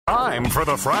Time for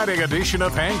the Friday edition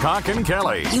of Hancock and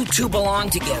Kelley. You two belong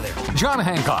together. John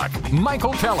Hancock,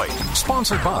 Michael Kelley.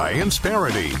 Sponsored by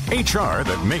Insperity, HR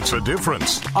that makes a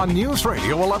difference. On News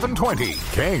Radio 1120,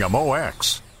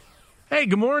 KMOX. Hey,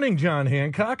 good morning, John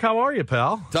Hancock. How are you,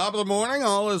 pal? Top of the morning,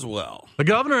 all is well. The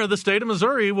governor of the state of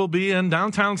Missouri will be in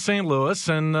downtown St. Louis,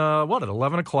 and at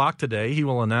 11 o'clock today, he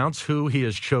will announce who he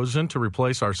has chosen to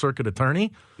replace our circuit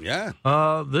attorney. Yeah.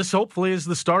 This hopefully is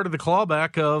the start of the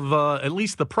clawback of at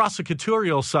least the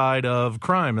prosecutorial side of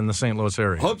crime in the St. Louis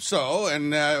area. Hope so.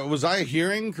 And was I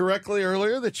hearing correctly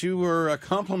earlier that you were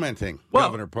complimenting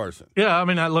Governor Parson? Yeah, I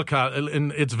mean,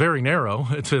 and it's very narrow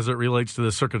as it relates to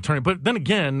the circuit attorney. But then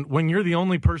again, when you're the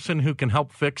only person who can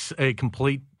help fix a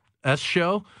complete S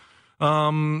show,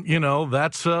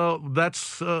 that's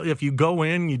if you go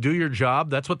in, you do your job.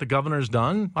 That's what the governor's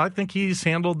done. I think he's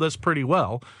handled this pretty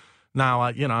well. Now,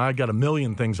 I got a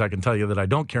million things I can tell you that I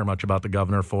don't care much about the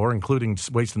governor for, including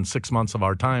wasting 6 months of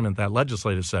our time at that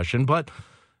legislative session. But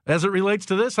as it relates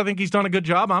to this, I think he's done a good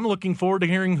job. I'm looking forward to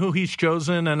hearing who he's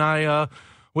chosen, and I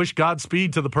wish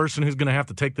Godspeed to the person who's going to have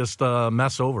to take this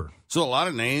mess over. So a lot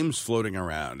of names floating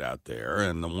around out there,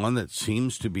 and the one that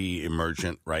seems to be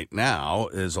emergent right now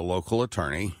is a local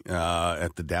attorney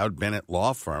at the Dowd Bennett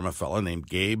law firm, a fellow named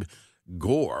Gabe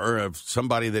Gore, of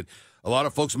somebody that a lot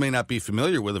of folks may not be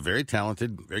familiar with, a very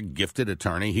talented, very gifted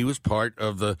attorney. He was part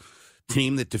of the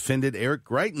team that defended Eric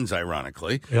Greitens,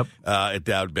 ironically, at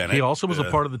Dowd Bennett. He also was a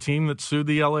part of the team that sued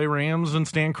the L.A. Rams and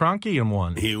Stan Kroenke and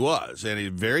won. He was, and a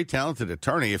very talented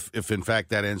attorney, if in fact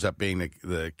that ends up being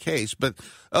the case. But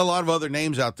a lot of other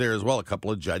names out there as well, a couple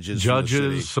of judges.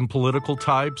 Some political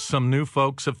types, some new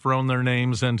folks have thrown their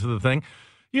names into the thing.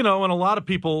 And a lot of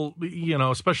people,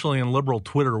 especially in liberal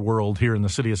Twitter world here in the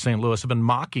city of St. Louis, have been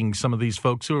mocking some of these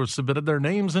folks who have submitted their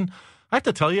names. And I have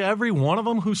to tell you, every one of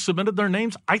them who submitted their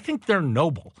names, I think they're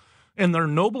noble. And they're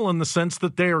noble in the sense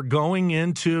that they are going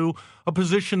into a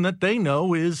position that they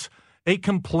know is a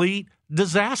complete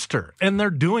disaster. And they're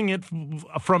doing it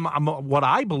from what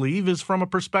I believe is from a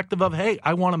perspective of, hey,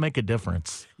 I want to make a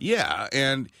difference. Yeah,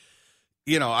 and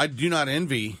I do not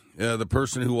envy the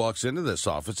person who walks into this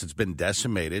office. It's been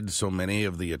decimated. So many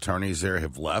of the attorneys there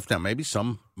have left. Now, maybe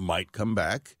some might come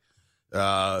back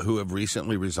who have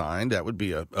recently resigned. That would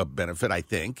be a benefit, I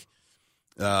think.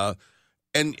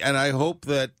 And I hope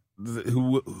that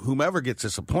whomever gets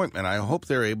this appointment, I hope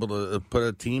they're able to put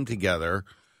a team together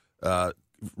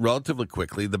relatively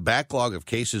quickly. The backlog of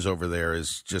cases over there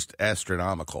is just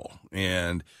astronomical.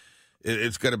 And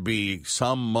it's going to be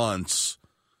some months,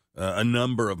 a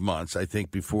number of months, I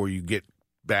think, before you get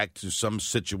back to some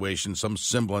situation, some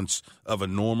semblance of a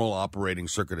normal operating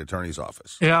circuit attorney's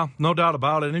office. Yeah, no doubt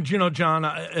about it. And, John,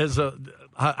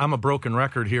 I'm a broken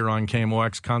record here on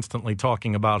KMOX, constantly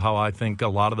talking about how I think a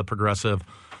lot of the progressive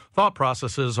thought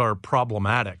processes are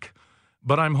problematic.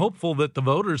 But I'm hopeful that the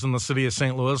voters in the city of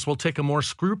St. Louis will take a more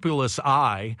scrupulous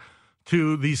eye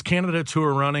to these candidates who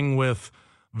are running with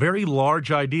very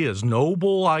large ideas,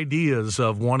 noble ideas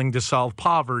of wanting to solve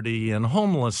poverty and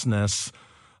homelessness,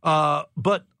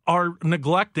 but are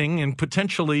neglecting, and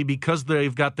potentially because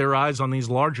they've got their eyes on these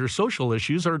larger social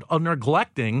issues, are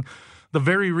neglecting the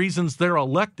very reasons they're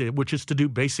elected, which is to do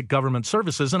basic government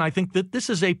services. And I think that this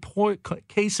is a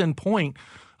case in point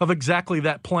of exactly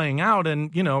that playing out. And,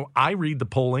 I read the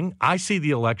polling, I see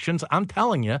the elections. I'm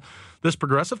telling you, this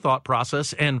progressive thought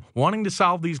process and wanting to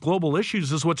solve these global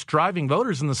issues is what's driving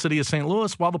voters in the city of St.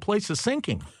 Louis while the place is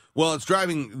sinking. Well, it's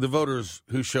driving the voters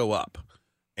who show up.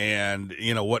 And,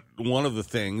 one of the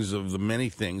things, of the many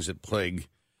things that plague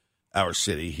our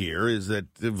city here, is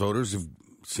that the voters have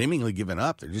seemingly given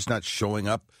up. They're just not showing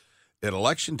up at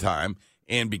election time.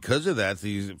 And because of that,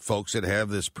 these folks that have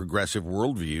this progressive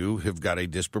worldview have got a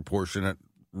disproportionate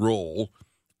role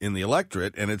in the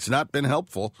electorate, and it's not been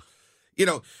helpful.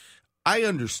 I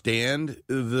understand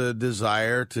the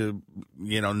desire to,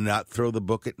 not throw the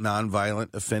book at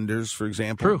nonviolent offenders, for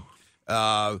example.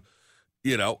 True.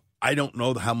 I don't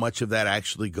know how much of that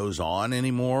actually goes on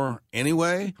anymore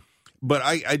anyway, but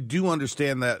I do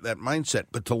understand that mindset.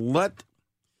 But to let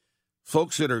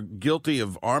folks that are guilty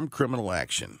of armed criminal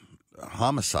action,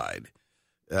 homicide,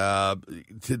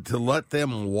 to let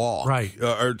them walk, right,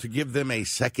 or to give them a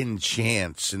second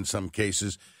chance in some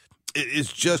cases,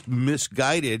 is just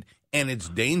misguided. And it's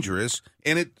dangerous,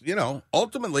 and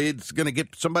ultimately it's going to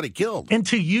get somebody killed. And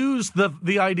to use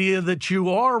the idea that you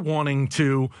are wanting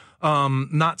to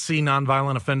not see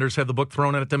nonviolent offenders have the book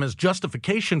thrown at them as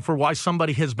justification for why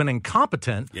somebody has been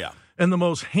incompetent. Yeah. And the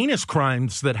most heinous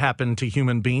crimes that happen to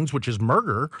human beings, which is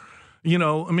murder,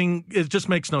 It just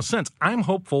makes no sense. I'm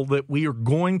hopeful that we are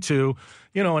going to,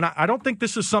 and I don't think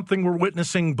this is something we're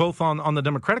witnessing both on the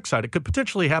Democratic side. It could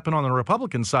potentially happen on the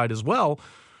Republican side as well.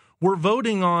 We're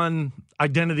voting on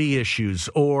identity issues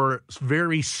or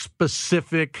very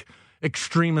specific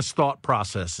extremist thought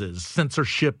processes,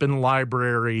 censorship in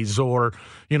libraries, or,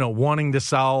 wanting to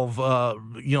solve,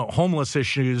 homeless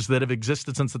issues that have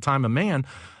existed since the time of man.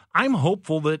 I'm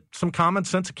hopeful that some common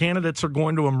sense candidates are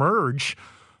going to emerge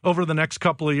over the next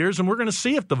couple of years, and we're going to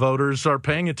see if the voters are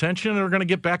paying attention and are going to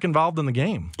get back involved in the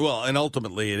game. Well, and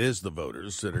ultimately it is the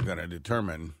voters that are going to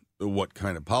determine what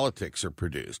kind of politics are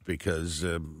produced, because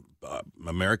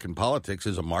American politics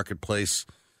is a marketplace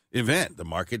event. The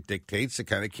market dictates the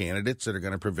kind of candidates that are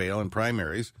going to prevail in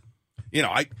primaries.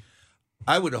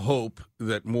 I would hope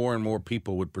that more and more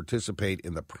people would participate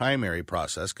in the primary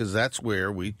process, because that's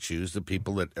where we choose the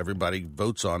people that everybody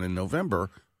votes on in November,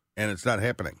 and it's not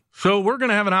happening. So we're going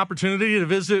to have an opportunity to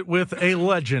visit with a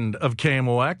legend of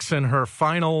KMOX in her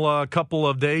final couple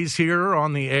of days here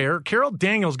on the air. Carol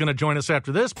Daniel is going to join us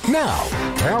after this. Now,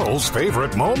 Carol's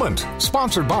favorite moment.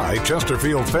 Sponsored by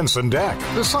Chesterfield Fence and Deck.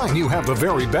 The sign you have the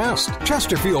very best.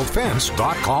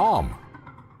 ChesterfieldFence.com.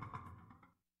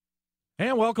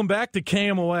 And welcome back to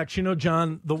KMOX.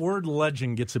 John, the word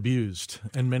legend gets abused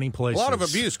in many places. A lot of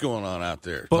abuse going on out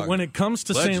there. But when it comes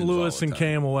to St. Louis and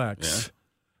KMOX,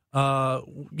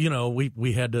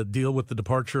 we had to deal with the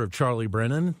departure of Charlie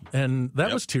Brennan, and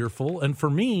that was tearful. And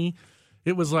for me,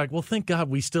 it was like, well, thank God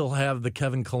we still have the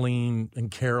Kevin Killeen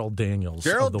and Carol Daniels.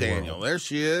 Carol Daniel, there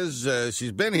she is.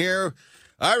 She's been here.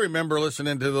 I remember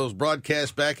listening to those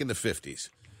broadcasts back in the 50s.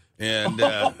 And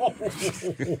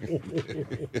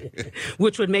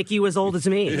which would make you as old as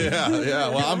me. Yeah.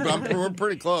 Well, we're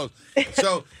pretty close.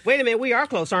 So wait a minute, we are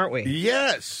close, aren't we?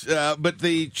 Yes, but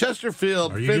the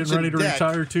Chesterfield. Are you getting ready to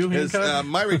retire too, Hancock?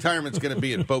 My retirement's going to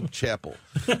be at Pope Chapel.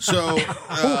 So,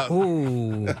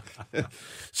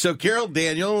 so Carol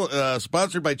Daniel,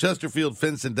 sponsored by Chesterfield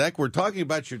Fence and Deck. We're talking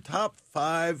about your top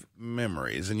 5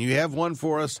 memories, and you have one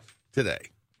for us today.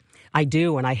 I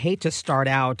do, and I hate to start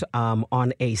out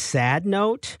on a sad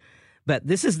note, but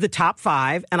this is the top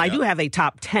 5, and I do have a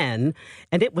top 10,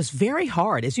 and it was very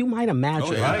hard, as you might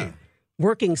imagine,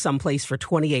 working someplace for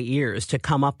 28 years to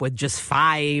come up with just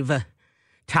 5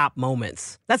 top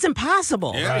moments. That's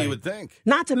impossible. Yeah, you would think.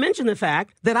 Not to mention the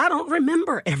fact that I don't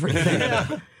remember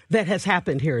everything. That has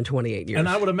happened here in 28 years. And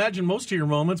I would imagine most of your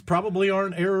moments probably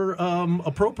aren't air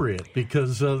appropriate,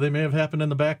 because they may have happened in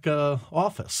the back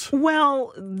office.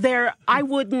 Well, I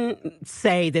wouldn't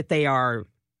say that they are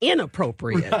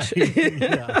inappropriate.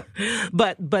 Right.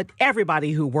 But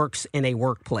everybody who works in a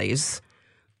workplace,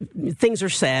 things are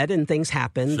said and things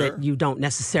happen that you don't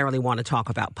necessarily want to talk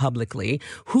about publicly.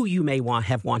 Who you may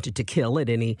have wanted to kill at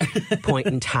any point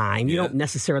in time. You don't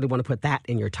necessarily want to put that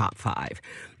in your top 5.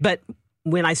 But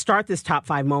when I start this top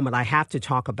 5 moment, I have to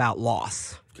talk about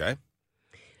loss. Okay.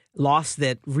 Loss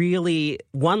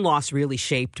one loss really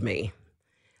shaped me.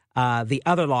 The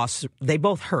other loss, they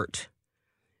both hurt.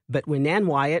 But when Nan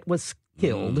Wyatt was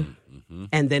killed,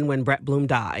 and then when Brett Bloom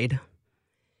died,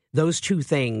 those 2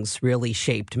 things really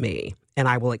shaped me, and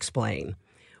I will explain.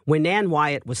 When Nan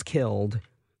Wyatt was killed,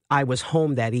 I was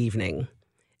home that evening,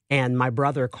 and my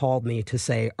brother called me to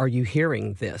say, "Are you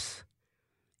hearing this?"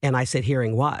 And I said,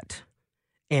 "Hearing what?"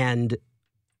 And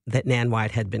that Nan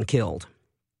Wyatt had been killed.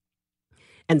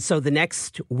 And so the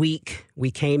next week, we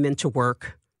came into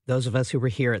work, those of us who were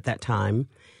here at that time.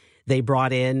 They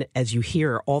brought in, as you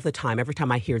hear all the time, every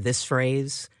time I hear this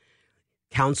phrase,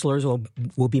 counselors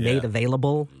will be made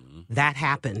available. That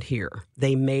happened here.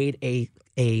 They made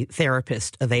a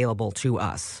therapist available to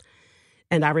us.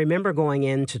 And I remember going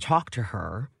in to talk to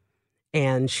her,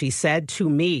 and she said to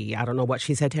me, I don't know what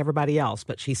she said to everybody else,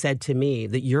 but she said to me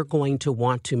that you're going to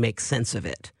want to make sense of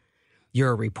it.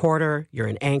 You're a reporter, you're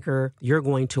an anchor, you're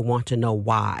going to want to know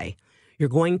why. You're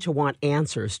going to want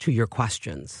answers to your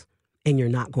questions, and you're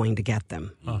not going to get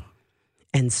them.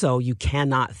 And so you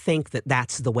cannot think that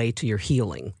that's the way to your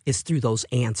healing, is through those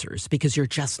answers, because you're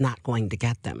just not going to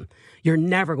get them. You're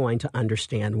never going to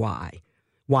understand why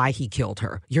he killed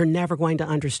her. You're never going to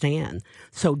understand.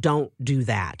 So don't do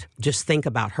that. Just think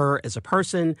about her as a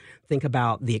person. Think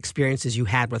about the experiences you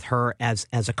had with her as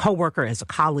a coworker, as a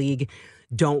colleague.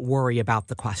 Don't worry about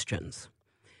the questions.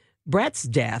 Brett's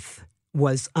death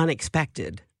was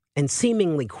unexpected and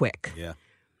seemingly quick. Yeah.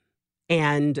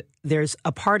 And there's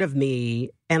a part of me,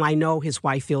 and I know his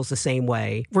wife feels the same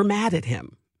way, we're mad at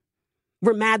him.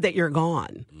 We're mad that you're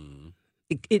gone.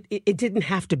 It didn't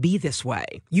have to be this way.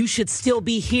 You should still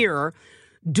be here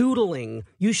doodling.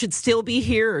 You should still be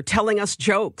here telling us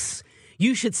jokes.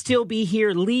 You should still be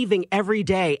here leaving every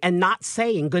day and not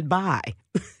saying goodbye.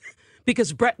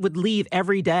 Because Brett would leave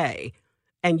every day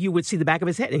and you would see the back of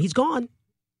his head and he's gone.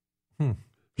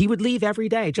 He would leave every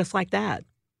day just like that.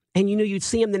 And you knew you'd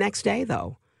see him the next day,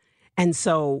 though. And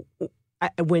so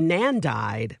when Nan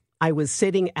died, I was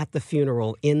sitting at the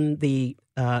funeral in the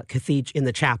cathedral, in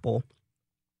the chapel.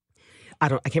 I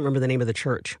can't remember the name of the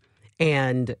church.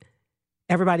 And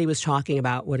everybody was talking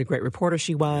about what a great reporter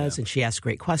she was, and she asked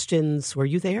great questions. Were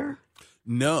you there?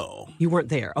 No. You weren't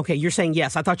there. Okay, you're saying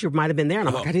yes. I thought you might have been there, and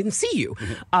I'm like, I didn't see you.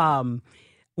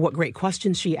 What great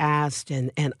questions she asked.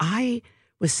 And I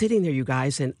was sitting there, you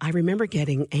guys, and I remember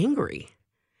getting angry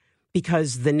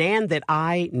because the Nan that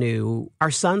I knew,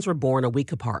 our sons were born a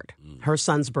week apart. Her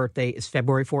son's birthday is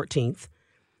February 14th.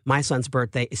 My son's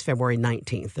birthday is February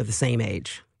 19th. They're the same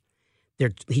age.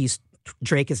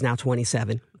 Drake is now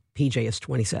 27. PJ is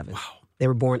 27. Wow. They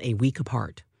were born a week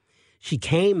apart. She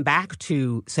came back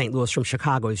to St. Louis from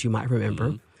Chicago, as you might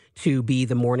remember, to be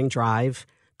the Morning Drive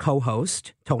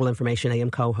co-host, Total Information AM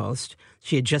co-host.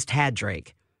 She had just had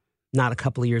Drake, not a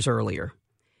couple of years earlier.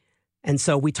 And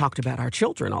so we talked about our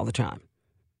children all the time.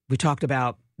 We talked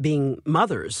about being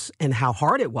mothers and how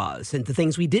hard it was and the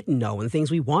things we didn't know and the things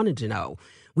we wanted to know.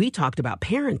 We talked about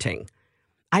parenting.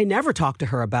 I never talked to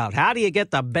her about how do you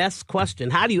get the best question?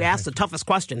 How do you ask the toughest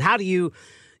question?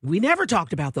 We never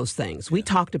talked about those things. We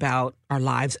talked about our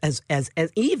lives as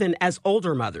even as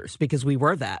older mothers, because we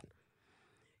were that.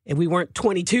 And we weren't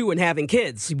 22 and having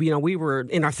kids. We were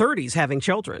in our 30s having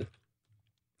children.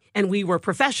 And we were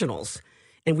professionals.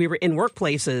 And we were in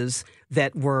workplaces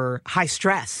that were high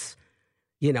stress,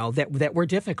 that were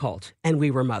difficult. And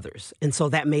we were mothers. And so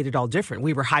that made it all different.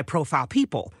 We were high profile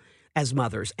people as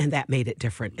mothers, and that made it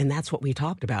different. And that's what we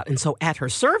talked about. And so at her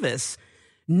service,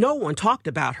 no one talked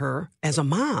about her as a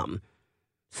mom,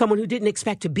 someone who didn't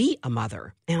expect to be a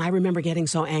mother. And I remember getting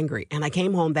so angry. And I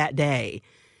came home that day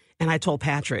and I told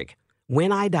Patrick,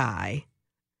 when I die,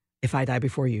 if I die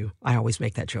before you, I always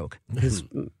make that joke. Because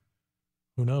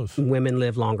who knows? Women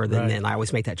live longer than men. I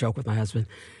always make that joke with my husband.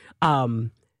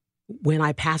 When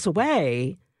I pass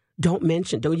away, you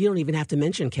don't even have to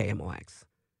mention KMOX.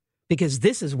 Because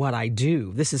this is what I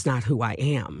do. This is not who I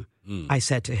am, I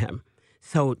said to him.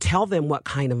 So tell them what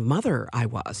kind of mother I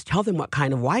was. Tell them what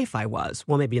kind of wife I was.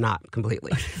 Well, maybe not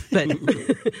completely, but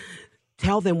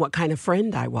tell them what kind of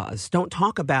friend I was. Don't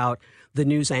talk about the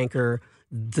news anchor,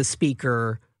 the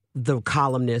speaker, the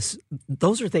columnist.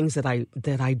 Those are things that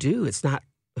I do. It's not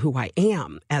who I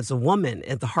am as a woman,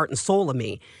 at the heart and soul of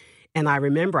me. And I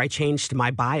remember I changed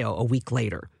my bio a week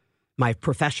later. My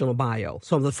professional bio.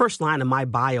 So the first line of my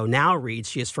bio now reads,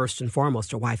 she is first and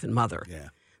foremost a wife and mother. Yeah.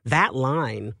 That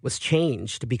line was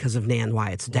changed because of Nan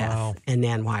Wyatt's death and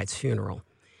Nan Wyatt's funeral.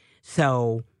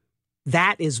 So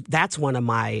that's one of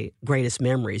my greatest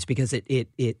memories because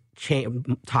it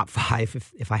changed top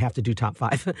five, if I have to do top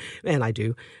five, and I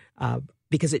do,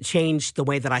 because it changed the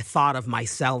way that I thought of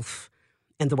myself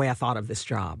and the way I thought of this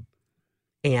job.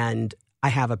 And I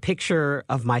have a picture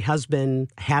of my husband,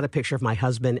 had a picture of my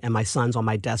husband and my sons on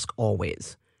my desk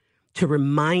always to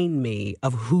remind me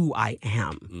of who I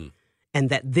am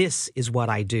and that this is what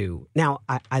I do. Now,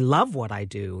 I love what I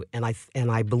do and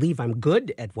I believe I'm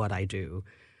good at what I do,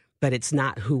 but it's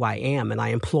not who I am. And I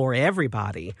implore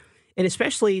everybody, and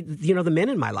especially, the men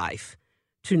in my life,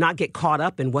 to not get caught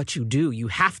up in what you do. You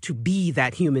have to be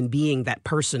that human being, that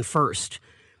person first.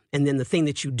 And then the thing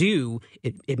that you do,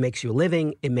 it makes you a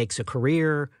living, it makes a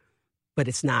career, but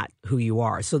it's not who you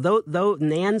are. So though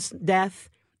Nan's death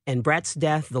and Brett's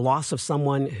death, the loss of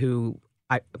someone who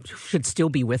should still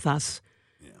be with us,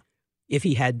 if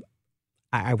he had,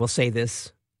 I will say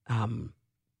this,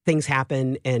 things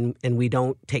happen and we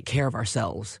don't take care of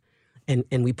ourselves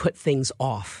and we put things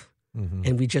off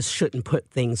and we just shouldn't put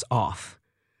things off.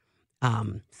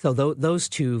 So those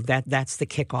two, that's the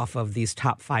kickoff of these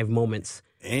top 5 moments.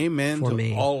 Amen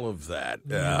to all of that.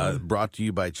 Brought to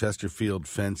you by Chesterfield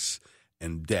Fence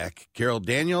and Deck. Carol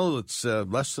Daniel, it's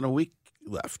less than a week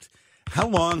left. How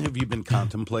long have you been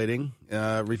contemplating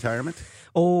retirement?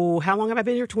 Oh, how long have I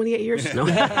been here? 28 years? No.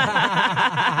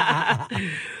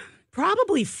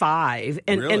 Probably 5.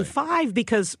 And 5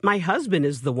 because my husband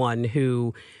is the one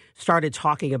who started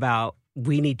talking about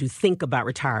we need to think about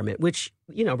retirement, which,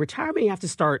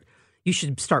 retirement you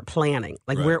should start planning.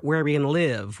 Like where are we going to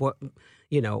live? What,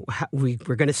 we're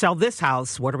going to sell this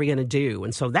house. What are we going to do?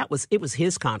 And so it was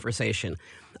his conversation.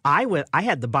 I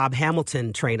had the Bob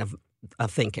Hamilton train of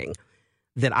thinking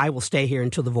that I will stay here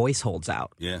until the voice holds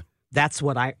out. Yeah. That's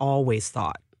what I always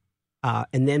thought.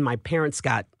 And then my parents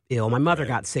got ill. My mother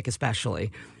got sick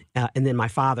especially. And then my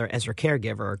father, as her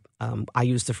caregiver, I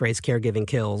use the phrase caregiving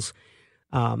kills.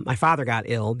 My father got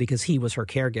ill because he was her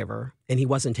caregiver, and he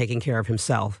wasn't taking care of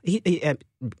himself. He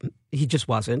just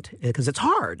wasn't, because it's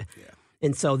hard. Yeah.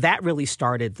 And so that really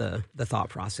started the thought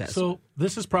process. So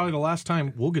this is probably the last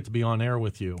time we'll get to be on air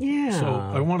with you. Yeah. So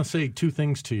I want to say two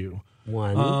things to you.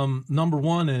 One. Number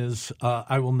one is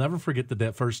I will never forget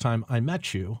the first time I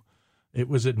met you. It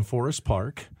was in Forest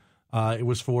Park. It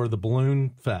was for the Balloon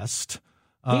Fest.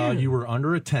 You were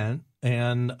under a tent,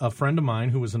 and a friend of mine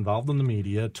who was involved in the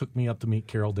media took me up to meet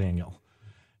Carol Daniel.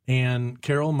 And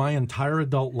Carol, my entire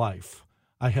adult life,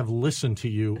 I have listened to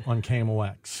you on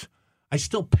KMOX. I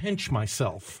still pinch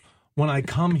myself when I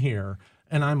come here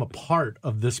and I'm a part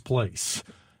of this place.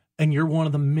 And you're one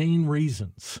of the main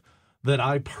reasons that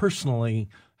I personally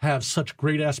have such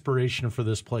great aspiration for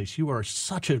this place. You are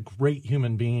such a great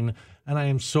human being, and I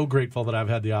am so grateful that I've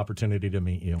had the opportunity to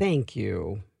meet you. Thank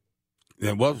you.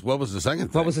 And what was the second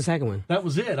thing? What was the second one? That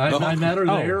was it. I met her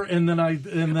there, and then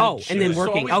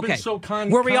working. Okay. So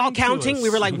were we all counting?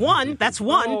 We were like, one. That's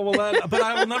one. Oh, well, but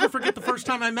I will never forget the first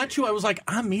time I met you. I was like,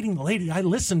 I'm meeting the lady I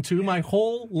listened to my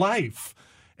whole life,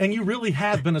 and you really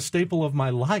have been a staple of my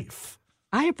life.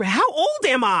 How old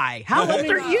am I? How old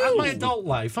are you? My adult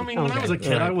life. I mean, when I was a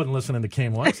kid, I wasn't listening to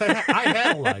KMOX. I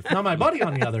had a life. Now, my buddy,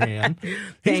 on the other hand,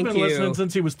 he's been listening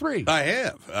since he was 3. I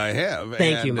have.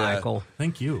 Thank you, Michael.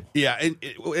 Thank you. Yeah,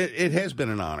 it has been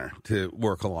an honor to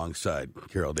work alongside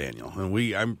Carol Daniel.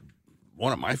 And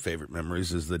one of my favorite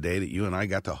memories is the day that you and I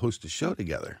got to host a show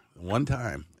together. One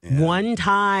time. And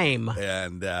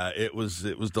it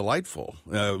was delightful.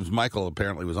 It was Michael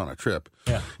apparently was on a trip.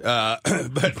 Yeah.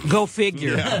 But go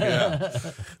figure.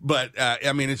 Yeah. But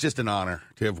I mean, it's just an honor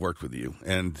to have worked with you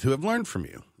and to have learned from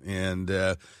you.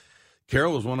 And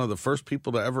Carol was one of the first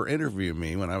people to ever interview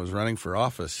me when I was running for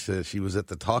office. She was at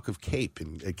the Talk of Cape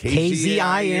and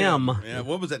KZIM. Yeah,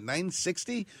 what was it?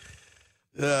 960.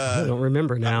 I don't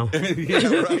remember now.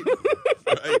 Yeah, right.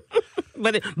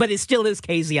 But it still is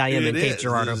KZIM in Cape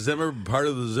Girardeau. Part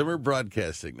of the Zimmer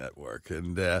Broadcasting Network.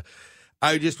 And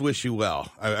I just wish you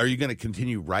well. Are you going to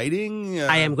continue writing?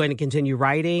 I am going to continue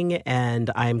writing,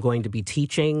 and I am going to be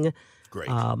teaching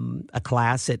a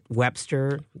class at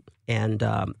Webster, and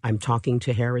I'm talking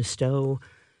to Harris Stowe.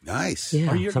 Nice.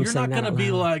 Yeah, you're not going to be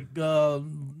like,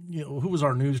 who was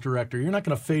our news director? You're not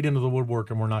going to fade into the woodwork,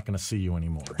 and we're not going to see you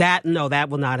anymore. That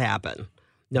will not happen.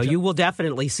 No, you will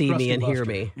definitely see me and hear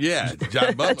me. Yeah,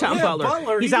 John Butler. John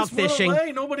Butler. He's out fishing.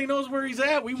 Nobody knows where he's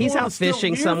at. He's out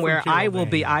fishing somewhere. I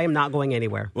am not going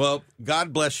anywhere. Well,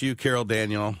 God bless you, Carol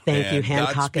Daniel. Thank you,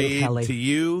 Hancock and Kelley. To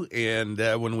you. And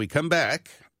when we come back,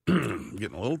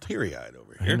 getting a little teary-eyed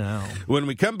over here. I know. When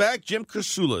we come back, Jim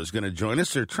Krasula is going to join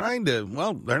us. They're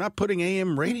they're not putting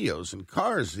AM radios in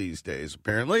cars these days,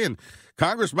 apparently, and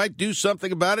Congress might do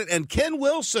something about it. And Ken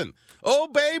Wilson, oh,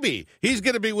 baby, he's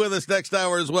going to be with us next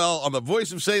hour as well on the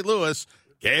Voice of St. Louis,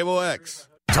 KMOX.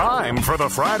 Time for the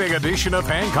Friday edition of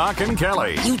Hancock and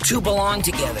Kelley. You two belong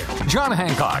together. John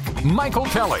Hancock, Michael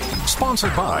Kelley.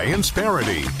 Sponsored by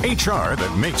Insperity, HR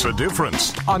that makes a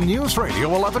difference. On News Radio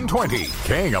 1120,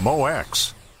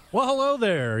 KMOX. Well, hello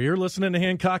there. You're listening to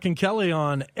Hancock and Kelley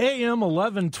on AM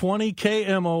 1120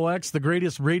 KMOX, the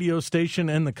greatest radio station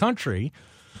in the country.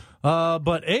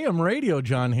 But AM radio,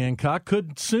 John Hancock,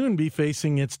 could soon be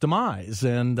facing its demise.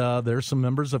 And there's some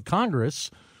members of Congress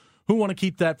who want to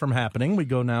keep that from happening. We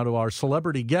go now to our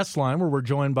celebrity guest line, where we're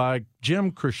joined by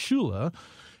Jim Krasula.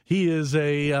 He is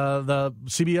the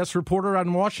CBS reporter out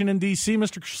in Washington, D.C.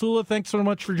 Mr. Krasula, thanks so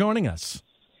much for joining us.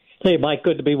 Hey, Mike,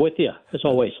 good to be with you, as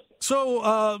always. So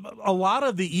a lot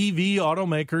of the EV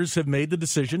automakers have made the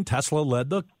decision, Tesla led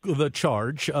the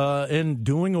charge, in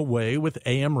doing away with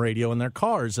AM radio in their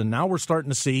cars. And now we're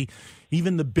starting to see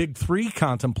even the big three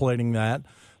contemplating that.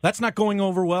 That's not going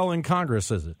over well in Congress,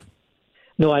 is it?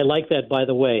 No, I like that, by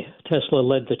the way. Tesla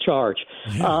led the charge.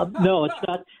 Yeah. No, it's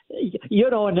not.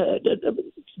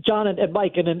 John and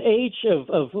Mike, in an age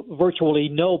of virtually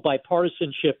no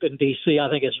bipartisanship in D.C., I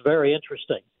think it's very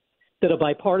interesting that a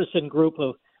bipartisan group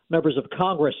of members of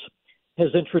Congress has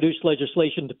introduced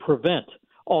legislation to prevent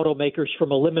automakers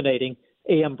from eliminating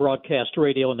AM broadcast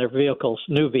radio in their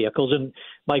new vehicles. And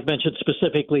Mike mentioned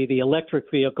specifically the electric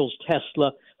vehicles,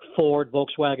 Tesla, Ford,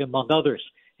 Volkswagen, among others,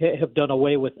 have done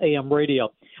away with AM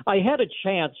radio. I had a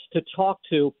chance to talk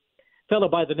to a fellow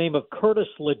by the name of Curtis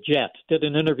Leggett, did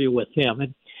an interview with him,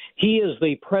 and he is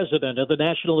the president of the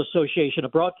National Association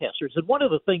of Broadcasters. And one of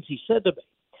the things he said to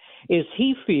me is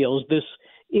he feels this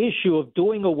issue of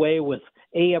doing away with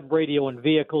AM radio in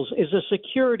vehicles is a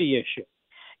security issue,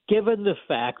 given the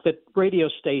fact that radio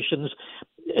stations,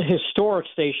 historic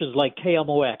stations like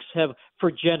KMOX, have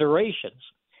for generations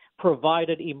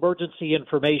provided emergency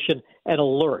information and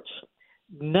alerts.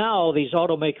 now these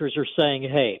automakers are saying,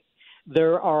 hey,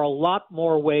 there are a lot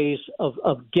more ways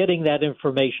of getting that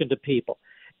information to people.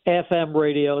 FM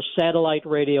radio, satellite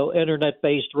radio,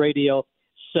 internet-based radio,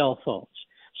 cell phones.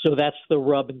 So that's the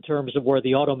rub in terms of where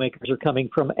the automakers are coming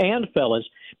from. And, fellas,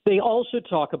 they also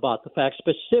talk about the fact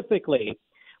specifically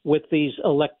with these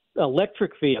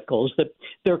electric vehicles that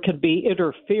there can be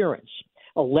interference,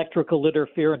 electrical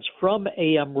interference from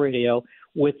AM radio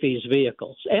with these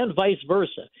vehicles, and vice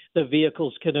versa. The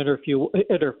vehicles can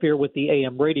interfere with the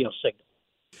AM radio signal.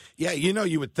 Yeah,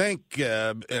 you would think,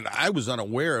 and I was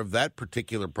unaware of that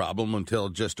particular problem until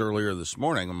just earlier this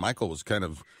morning, and Michael was kind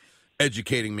of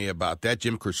educating me about that.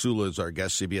 Jim Krasula is our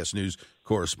guest, CBS News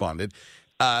correspondent.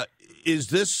 Is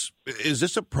this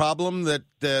a problem that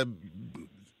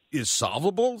is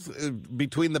solvable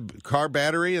between the car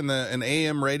battery and an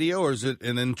AM radio, or is it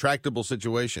an intractable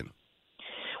situation?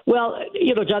 Well,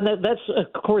 John, that's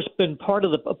of course been part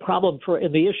of the problem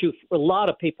and the issue for a lot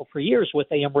of people for years with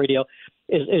AM radio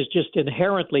is just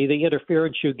inherently the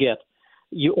interference you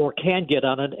can get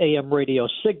on an AM radio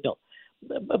signal.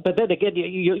 But then again,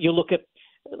 you look at,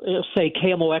 say,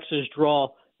 KMOX's draw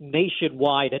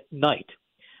nationwide at night.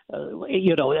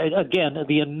 Again,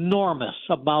 the enormous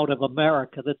amount of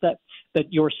America that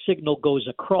your signal goes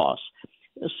across.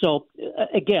 So,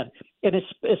 again, and it's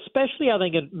especially, I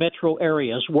think, in metro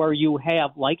areas where you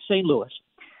have, like St. Louis,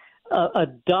 a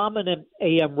dominant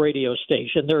AM radio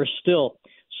station. There are still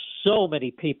so many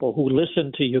people who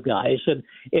listen to you guys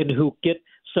and who get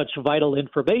such vital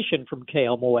information from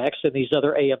KMOX and these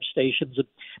other AM stations and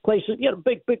places,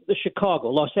 big, the Chicago,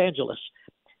 Los Angeles,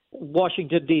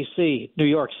 Washington, D.C., New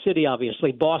York City,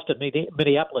 obviously, Boston,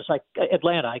 Minneapolis,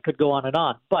 Atlanta. I could go on and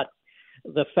on. But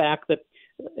the fact that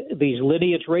these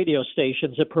lineage radio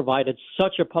stations have provided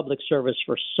such a public service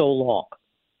for so long.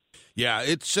 Yeah,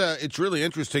 it's really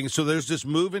interesting. So there's this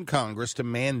move in Congress to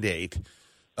mandate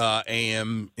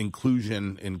AM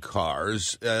inclusion in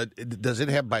cars. Does it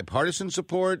have bipartisan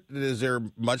support? Is there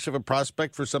much of a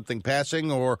prospect for something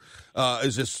passing, or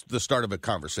is this the start of a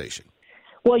conversation?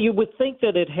 Well, you would think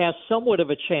that it has somewhat of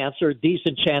a chance or a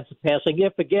decent chance of passing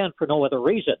if, again, for no other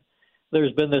reason,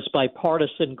 there's been this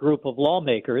bipartisan group of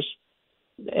lawmakers,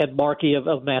 Ed Markey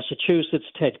of Massachusetts,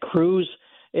 Ted Cruz,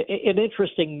 an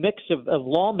interesting mix of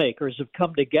lawmakers have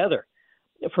come together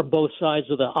from both sides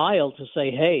of the aisle to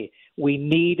say, hey, we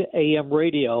need AM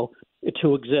radio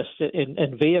to exist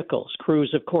in vehicles.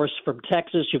 Cruz, of course, from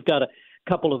Texas. You've got a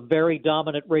couple of very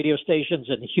dominant radio stations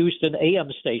in Houston, AM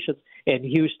stations in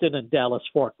Houston and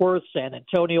Dallas-Fort Worth, San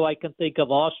Antonio, I can think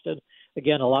of, Austin.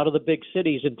 Again, a lot of the big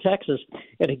cities in Texas.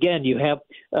 And again, you have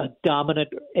a dominant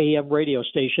AM radio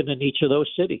station in each of those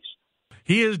cities.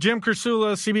 He is Jim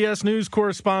Krasula, CBS News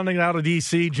correspondent out of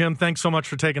D.C. Jim, thanks so much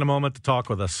for taking a moment to talk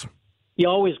with us. Yeah,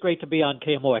 always great to be on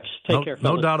KMOX. Take care,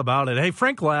 fellas. No doubt about it. Hey,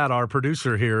 Frank Ladd, our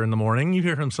producer here in the morning, you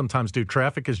hear him sometimes do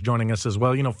traffic, is joining us as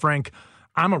well. Frank,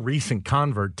 I'm a recent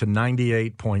convert to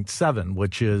 98.7,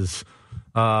 which is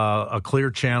a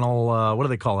clear channel. What do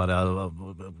they call it?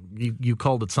 You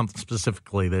called it something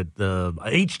specifically, that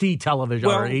HD television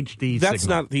or HD that's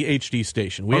signal. Not the HD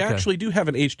station. We actually do have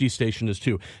an HD station as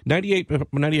too.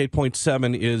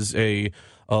 98.7 is a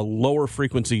lower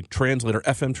frequency translator,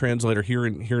 FM translator here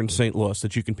in St. Louis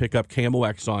that you can pick up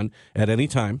KMOX on at any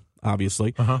time,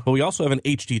 obviously. But we also have an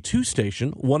HD2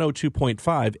 station,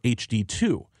 102.5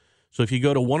 HD2. So if you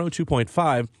go to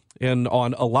 102.5 and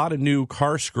on a lot of new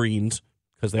car screens,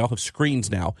 because they all have screens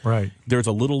now, right, there's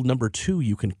a little number 2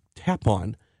 you can tap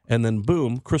on, and then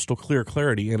boom, crystal clear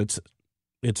clarity, and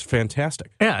it's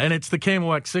fantastic. Yeah, and it's the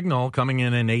KMOX signal coming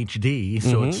in HD,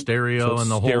 so it's stereo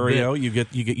and the stereo, whole bit.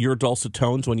 You get your dulcet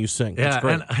tones when you sing. Yeah, That's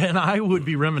great. And I would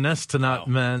be remiss to not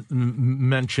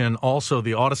mention also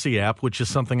the Odyssey app, which is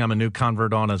something I'm a new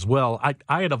convert on as well.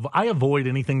 I avoid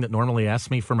anything that normally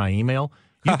asks me for my email.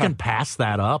 You can pass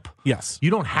that up. Yes.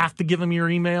 You don't have to give them your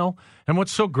email. And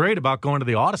what's so great about going to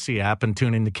the Odyssey app and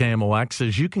tuning to KMOX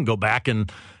is you can go back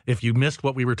and, if you missed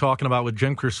what we were talking about with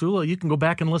Jim Krasula, you can go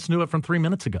back and listen to it from 3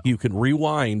 minutes ago. You can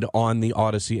rewind on the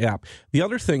Odyssey app. The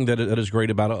other thing that is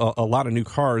great about a lot of new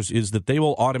cars is that they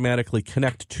will automatically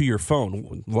connect to your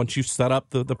phone. Once you set up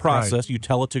the process, you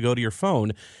tell it to go to your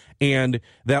phone, and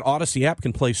that Odyssey app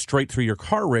can play straight through your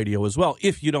car radio as well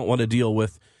if you don't want to deal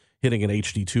with hitting an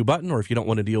HD2 button, or if you don't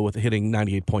want to deal with hitting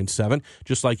 98.7,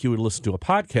 just like you would listen to a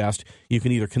podcast, you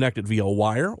can either connect it via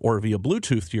wire or via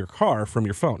Bluetooth to your car from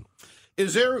your phone.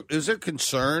 Is there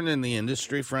concern in the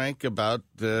industry, Frank, about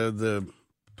the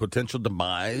potential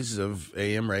demise of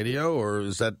AM radio, or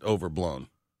is that overblown?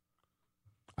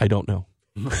 I don't know.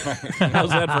 How's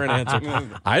that for an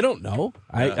answer? I don't know.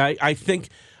 I think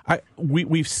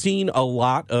We've seen a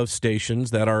lot of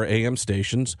stations that are AM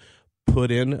stations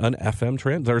put in an FM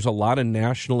trans. There's a lot of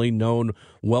nationally known,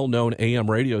 well-known AM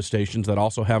radio stations that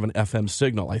also have an FM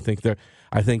signal. I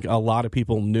think a lot of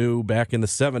people knew back in the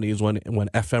 70s when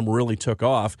FM really took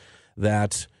off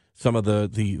that some of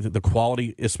the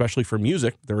quality, especially for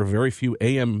music, there are very few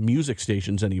AM music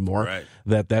stations anymore. Right.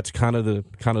 That's kind of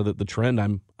the trend.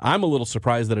 I'm a little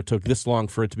surprised that it took this long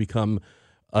for it to become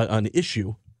an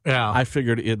issue. Yeah, I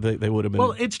figured they would have been.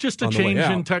 Well, it's just a change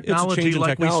in technology,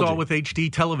 we saw with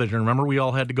HD television. Remember, we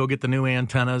all had to go get the new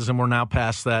antennas, and we're now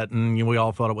past that, and we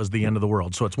all thought it was the end of the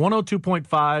world. So it's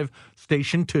 102.5,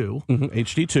 Station 2.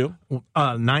 HD2.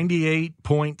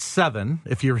 98.7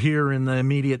 if you're here in the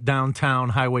immediate downtown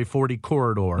Highway 40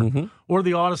 corridor, or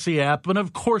the Odyssey app. And,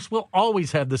 of course, we'll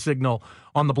always have the signal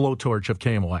on the blowtorch of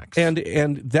KMOX. And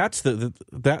that's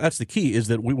the key, is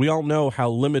that we all know how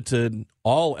limited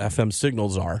all FM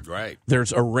signals are. Right.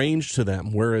 There's a range to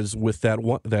them, whereas with that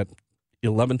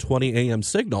 1120 AM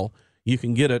signal, you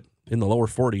can get it in the lower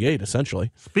 48,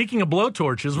 essentially. Speaking of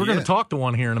blowtorches, we're going to talk to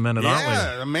one here in a minute, aren't we?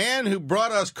 Yeah, a man who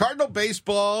brought us Cardinal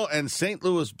baseball and St.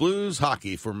 Louis Blues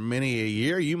hockey for many a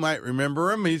year. You might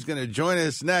remember him. He's going to join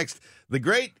us next. The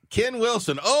great Ken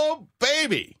Wilson. Oh,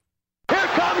 baby. Here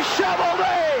comes Shovel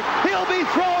Day. He'll be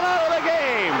thrown out of the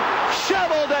game.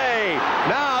 Shovel Day.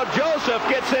 Now Joseph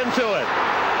gets into it.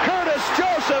 Curtis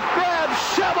Joseph grabs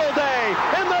Shovel Day,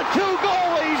 and the two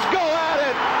goalies go at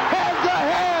it head to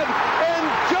head. And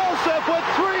Joseph with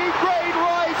three great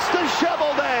rights to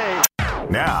Shovel Day.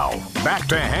 Now, back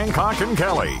to Hancock and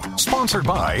Kelley, sponsored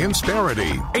by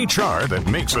Insperity, HR that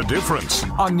makes a difference,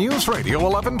 on News Radio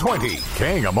 1120,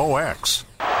 KMOX.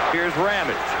 Here's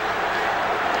Ramage.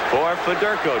 For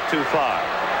Federico, too far.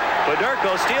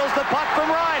 Federico steals the puck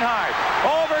from Reinhardt.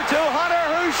 Over to Hunter,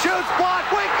 who shoots block.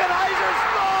 Wickenheiser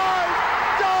scores!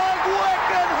 Doug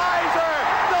Wickenheiser!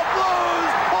 The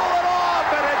Blues pull it off,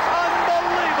 and it's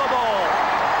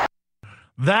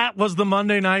unbelievable. That was the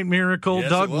Monday Night Miracle. Yes,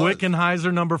 Doug it was.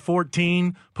 Wickenheiser, number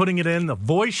 14, putting it in. The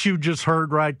voice you just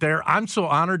heard right there, I'm so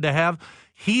honored to have.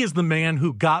 He is the man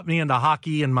who got me into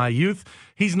hockey in my youth.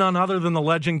 He's none other than the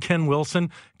legend Ken Wilson.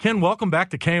 Ken, welcome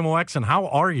back to KMOX, and how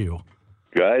are you?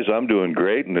 Guys, I'm doing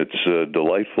great, and it's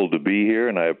delightful to be here,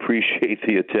 and I appreciate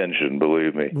the attention,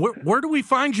 believe me. Where do we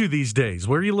find you these days?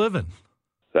 Where are you living?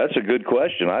 That's a good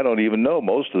question. I don't even know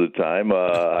most of the time.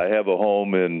 I have a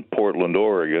home in Portland,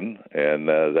 Oregon, and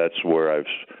that's where I've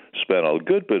spent a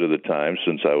good bit of the time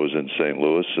since I was in St.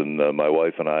 Louis, and my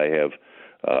wife and I have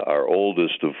our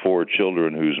oldest of four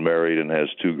children who's married and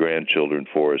has two grandchildren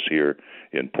for us here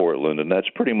in Portland, and that's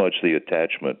pretty much the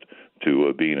attachment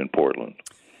to being in Portland.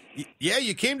 Yeah,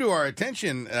 you came to our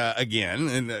attention again,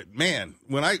 and man,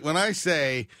 when I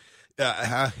say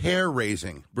a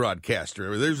hair-raising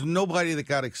broadcaster, there's nobody that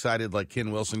got excited like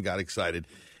Ken Wilson got excited.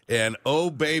 And oh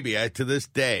baby, to this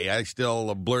day, I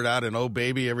still blurt out an oh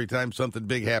baby every time something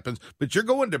big happens. But you're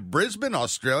going to Brisbane,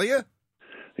 Australia?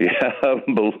 Yeah,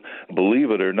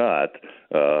 believe it or not.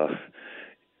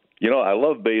 I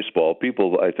love baseball.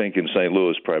 People, I think, in St.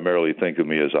 Louis primarily think of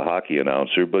me as a hockey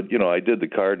announcer, but, I did the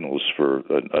Cardinals for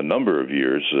a number of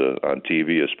years on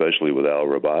TV, especially with Al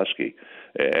Roboski,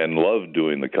 and loved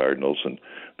doing the Cardinals, and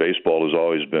baseball has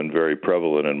always been very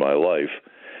prevalent in my life.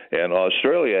 And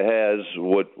Australia has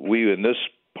what we in this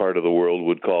part of the world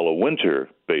would call a winter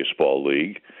baseball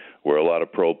league, where a lot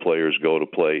of pro players go to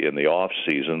play in the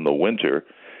off-season, the winter.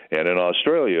 And in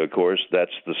Australia, of course,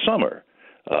 that's the summer.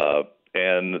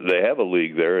 And they have a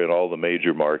league there in all the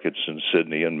major markets in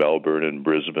Sydney and Melbourne and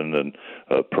Brisbane and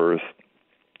Perth.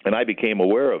 And I became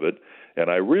aware of it, and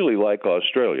I really like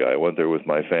Australia. I went there with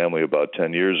my family about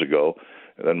 10 years ago,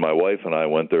 and then my wife and I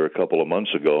went there a couple of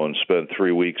months ago and spent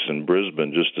 3 weeks in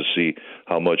Brisbane just to see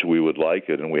how much we would like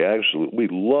it. And we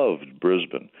loved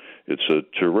Brisbane. It's a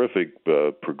terrific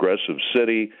progressive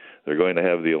city. They're going to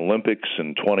have the Olympics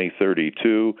in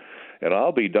 2032. And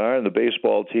I'll be darned, the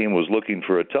baseball team was looking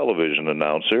for a television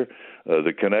announcer.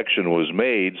 The connection was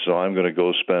made, so I'm going to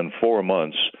go spend 4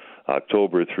 months,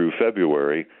 October through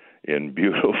February, in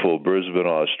beautiful Brisbane,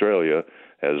 Australia,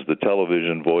 as the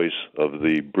television voice of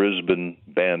the Brisbane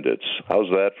Bandits.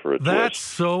 How's that for a twist? That's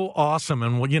so awesome.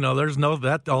 And,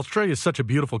 Australia is such a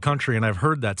beautiful country, and I've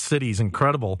heard that city's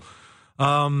incredible.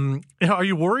 Are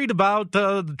you worried about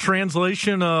the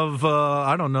translation of,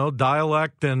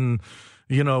 dialect and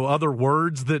other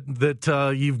words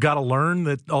that you've got to learn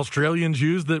that Australians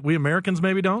use that we Americans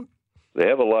maybe don't? They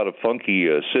have a lot of funky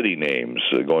city names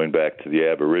going back to the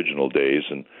Aboriginal days,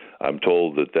 and I'm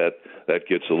told that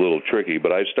gets a little tricky.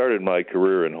 But I started my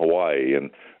career in Hawaii,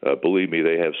 and believe me,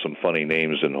 they have some funny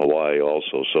names in Hawaii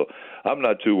also. So I'm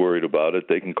not too worried about it.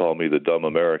 They can call me the dumb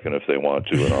American if they want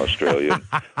to in Australia.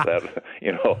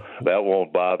 That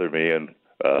won't bother me. And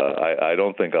I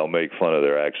don't think I'll make fun of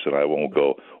their accent. I won't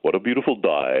go, "What a beautiful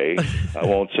day." I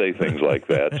won't say things like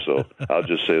that. So I'll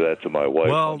just say that to my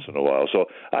wife once in a while. So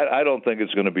I don't think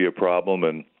it's going to be a problem.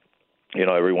 And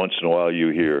every once in a while you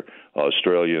hear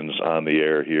Australians on the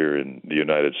air here in the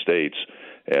United States,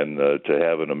 and to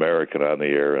have an American on the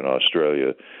air in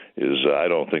Australia is, I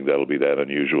don't think that'll be that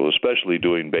unusual, especially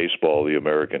doing baseball, the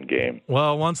American game.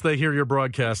 Well, once they hear your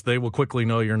broadcast, they will quickly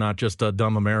know you're not just a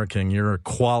dumb American. You're a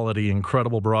quality,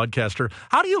 incredible broadcaster.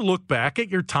 How do you look back at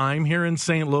your time here in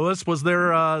St. Louis? Was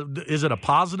there, is it a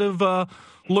positive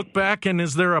look back, and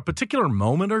is there a particular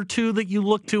moment or two that you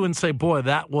look to and say, boy,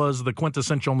 that was the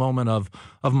quintessential moment of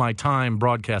my time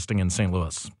broadcasting in St.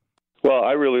 Louis? Well,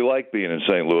 I really like being in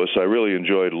St. Louis. I really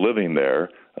enjoyed living there.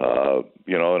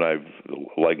 And I've,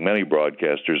 like many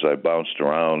broadcasters, I bounced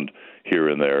around here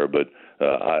and there, but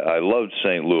I loved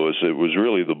St. Louis. It was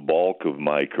really the bulk of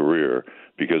my career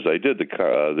because I did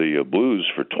the Blues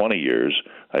for 20 years.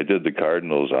 I did the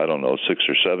Cardinals, 6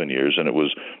 or 7 years, and it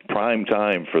was prime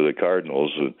time for the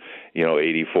Cardinals,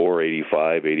 84,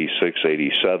 85, 86,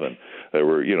 87. There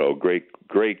were,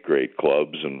 great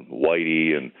clubs, and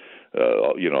Whitey and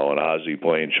and Ozzie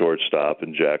playing shortstop,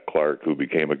 and Jack Clark, who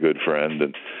became a good friend,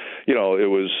 and it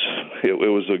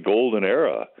was a golden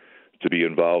era to be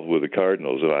involved with the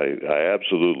Cardinals, and I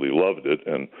absolutely loved it.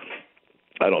 And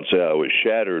I don't say I was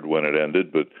shattered when it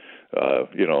ended, but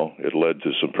it led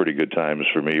to some pretty good times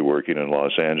for me working in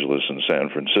Los Angeles and San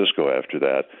Francisco after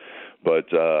that.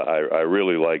 But I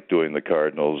really liked doing the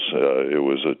Cardinals. It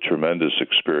was a tremendous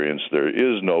experience. There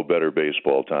is no better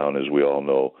baseball town, as we all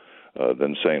know,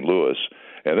 than St. Louis.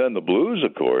 And then the Blues,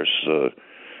 of course,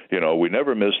 we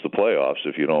never missed the playoffs,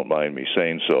 if you don't mind me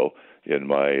saying so, in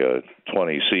my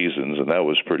 20 seasons, and that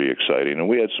was pretty exciting. And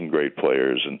we had some great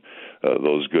players and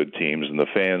those good teams, and the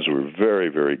fans were very,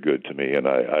 very good to me, and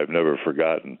I've never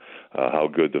forgotten how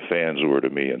good the fans were to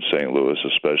me in St. Louis,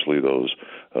 especially those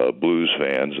Blues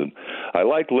fans. And I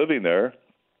liked living there.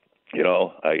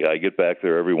 I get back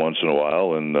there every once in a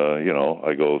while, and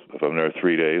I go, if I'm there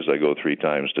 3 days, I go 3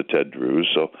 times to Ted Drew's.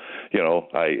 So,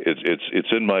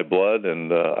 it's in my blood,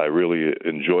 and I really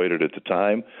enjoyed it at the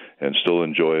time, and still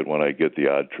enjoy it when I get the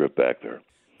odd trip back there.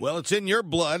 Well, it's in your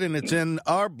blood, and it's in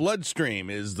our bloodstream,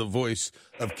 is the voice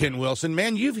of Ken Wilson.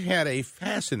 Man, you've had a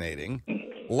fascinating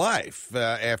life.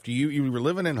 After you were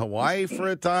living in Hawaii for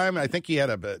a time, I think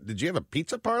did you have a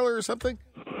pizza parlor or something?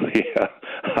 Yeah.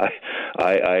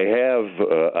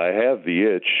 I have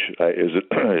the itch. Is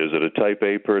it a type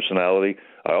A personality?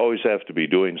 I always have to be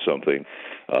doing something.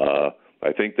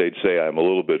 I think they'd say I'm a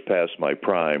little bit past my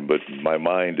prime, but my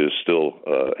mind is still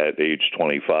at age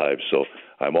 25, so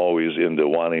I'm always into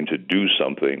wanting to do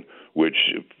something, which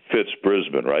fits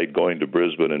Brisbane, right? Going to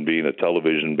Brisbane and being a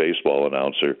television baseball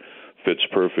announcer fits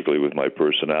perfectly with my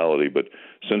personality. But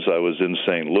since I was in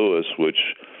St. Louis, which,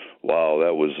 wow,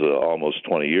 that was almost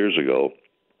 20 years ago,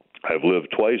 I've lived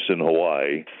twice in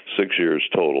Hawaii, 6 years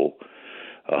total.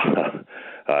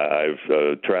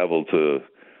 I've traveled to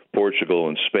Portugal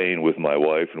and Spain with my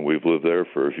wife, and we've lived there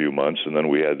for a few months. And then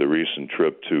we had the recent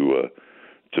trip to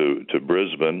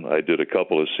Brisbane. I did a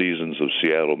couple of seasons of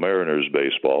Seattle Mariners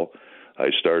baseball.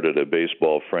 I started a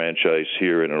baseball franchise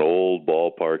here in an old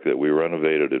ballpark that we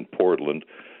renovated in Portland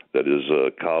that is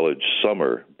a college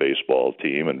summer baseball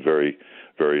team, and very,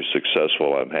 very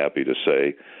successful, I'm happy to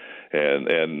say.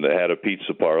 And had a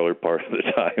pizza parlor part of the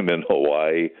time in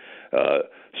Hawaii. I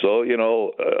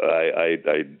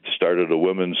started a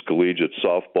women's collegiate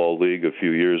softball league a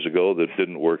few years ago that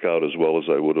didn't work out as well as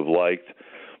I would have liked.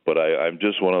 But I'm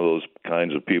just one of those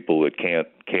kinds of people that can't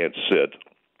sit,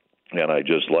 and I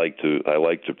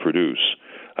like to produce.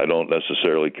 I don't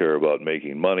necessarily care about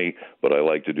making money, but I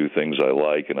like to do things I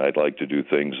like, and I'd like to do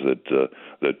things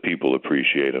that people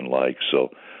appreciate and like. So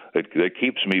it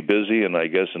keeps me busy, and I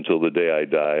guess until the day I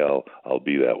die, I'll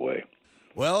be that way.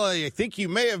 Well, I think you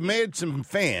may have made some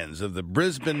fans of the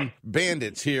Brisbane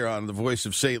Bandits here on The Voice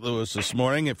of St. Louis this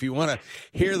morning. If you want to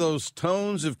hear those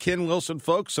tones of Ken Wilson,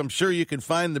 folks, I'm sure you can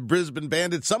find the Brisbane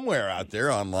Bandits somewhere out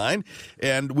there online.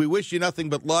 And we wish you nothing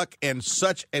but luck, and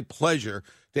such a pleasure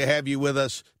to have you with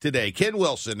us today. Ken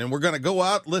Wilson, and we're going to go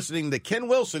out listening to Ken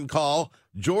Wilson call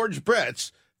George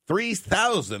Brett's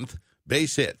 3,000th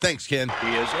base hit. Thanks, Ken.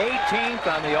 He is 18th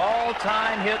on the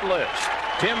all-time hit list.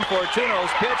 Tim Fortuno's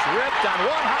pitch ripped on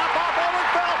one hop off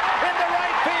Overfelt into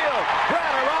right field.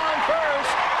 Brett around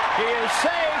first. He is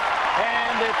safe,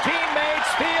 and the teammates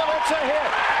feel it's a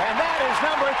hit. And that is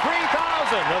number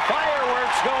 3,000. The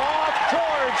fireworks go off.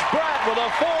 George Brett with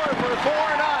a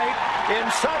 4-for-4 night in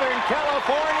Southern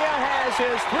California has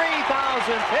his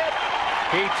 3,000th hit.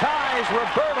 He ties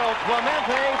Roberto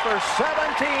Clemente for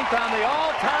 17th on the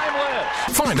all-time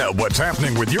list. Find out what's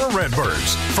happening with your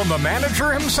Redbirds from the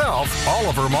manager himself,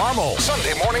 Oliver Marmol.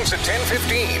 Sunday mornings at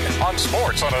 10:15 on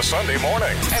Sports on a Sunday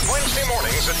morning, and Wednesday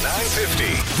mornings at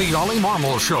 9:50. The Ollie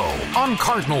Marmol Show on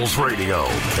Cardinals Radio,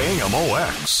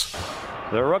 KMOX.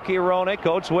 The rookie Roenick,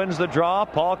 Oates wins the draw.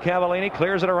 Paul Cavallini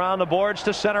clears it around the boards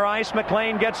to center ice.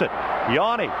 McLean gets it.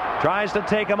 Yanni tries to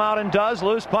take him out and does.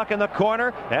 Loose puck in the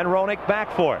corner, and Roenick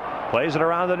back for it. Plays it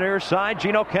around the near side.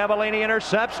 Gino Cavallini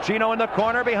intercepts. Gino in the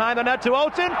corner behind the net to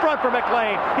Oates. In front for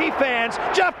McLean. He fans.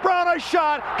 Jeff Brown a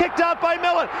shot. Kicked out by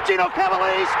Millen. Gino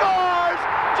Cavallini scores!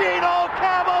 Gino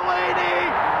Cavallini!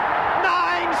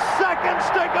 9 seconds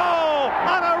to go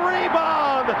on a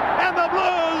rebound. And the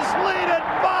Blues lead it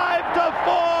 5-4.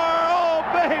 Oh,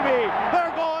 baby.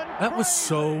 They're going crazy. That was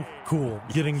so cool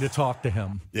getting to talk to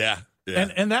him. Yeah. Yeah.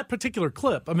 And that particular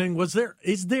clip, I mean,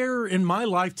 is there in my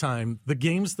lifetime the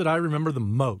games that I remember the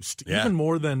most, even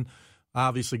more than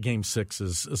obviously Game 6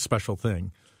 is a special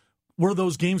thing, were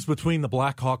those games between the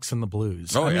Blackhawks and the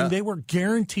Blues. I mean, they were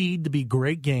guaranteed to be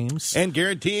great games. And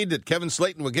guaranteed that Kevin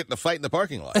Slayton would get in a fight in the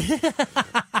parking lot.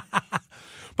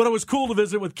 But it was cool to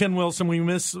visit with Ken Wilson.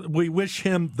 We wish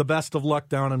him the best of luck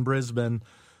down in Brisbane.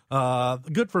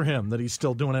 Good for him that he's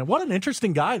still doing it. What an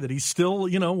interesting guy that he's still,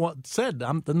 said,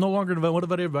 I'm no longer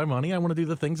motivated by money. I want to do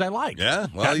the things I like. Yeah.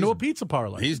 Well, got into a pizza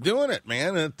parlor. He's doing it,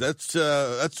 man. That's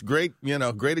great,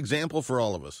 great example for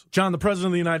all of us. John, the President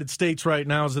of the United States right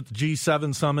now is at the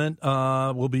G7 summit.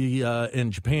 Will be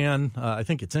in Japan. I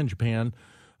think it's in Japan.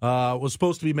 Was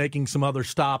supposed to be making some other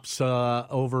stops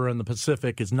over in the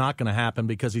Pacific. Is not going to happen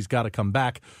because he's got to come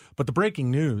back. But the breaking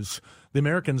news, the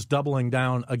Americans doubling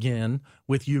down again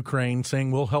with Ukraine,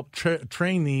 saying we'll help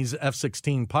train these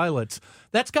F-16 pilots.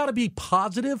 That's got to be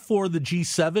positive for the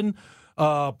G7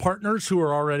 partners who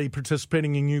are already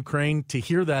participating in Ukraine to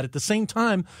hear that. At the same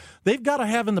time, they've got to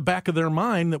have in the back of their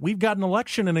mind that we've got an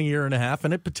election in a year and a half,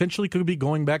 and it potentially could be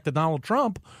going back to Donald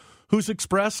Trump, who's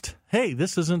expressed, hey,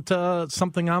 this isn't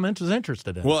something I'm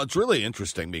interested in. Well, it's really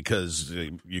interesting because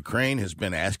Ukraine has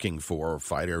been asking for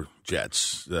fighter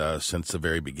jets since the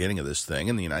very beginning of this thing,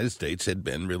 and the United States had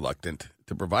been reluctant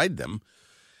to provide them.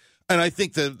 And I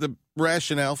think the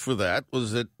rationale for that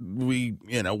was that we,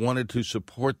 wanted to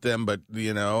support them, but,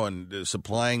 and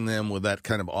supplying them with that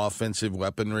kind of offensive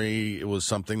weaponry, it was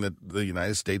something that the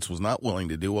United States was not willing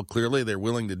to do. Well, clearly they're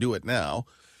willing to do it now.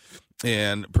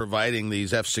 And providing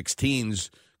these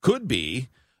F-16s could be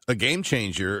a game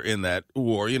changer in that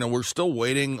war. We're still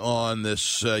waiting on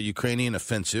this Ukrainian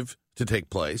offensive to take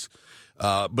place.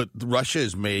 But Russia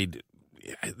has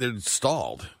they're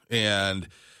stalled. And,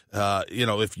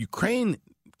 if Ukraine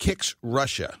kicks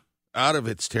Russia out of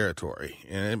its territory,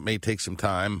 and it may take some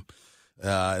time,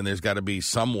 and there's got to be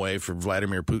some way for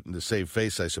Vladimir Putin to save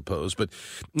face, I suppose. But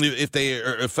if they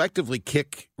effectively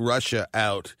kick Russia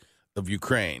out of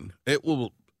Ukraine, it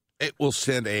will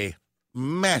send a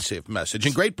massive message.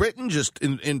 And Great Britain just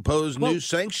imposed new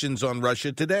sanctions on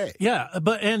Russia today. Yeah,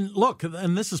 and look,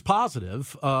 and this is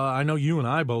positive. I know you and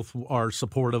I both are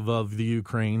supportive of the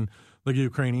Ukrainians, but I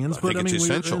mean,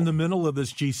 we're in the middle of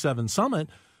this G7 summit.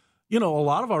 A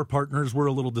lot of our partners were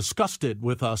a little disgusted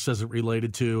with us as it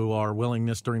related to our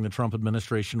willingness during the Trump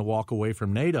administration to walk away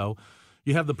from NATO.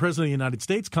 You have the President of the United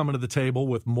States coming to the table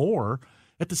with more.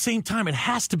 At the same time, it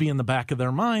has to be in the back of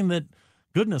their mind that,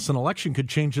 goodness, an election could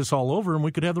change this all over and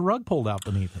we could have the rug pulled out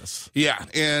beneath us. Yeah,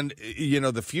 and,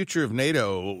 the future of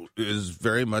NATO is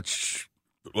very much,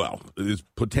 is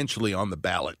potentially on the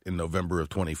ballot in November of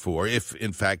 24, if,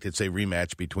 in fact, it's a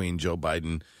rematch between Joe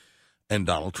Biden and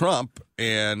Donald Trump.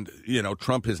 And,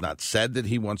 Trump has not said that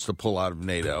he wants to pull out of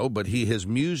NATO, but he has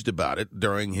mused about it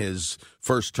during his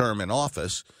first term in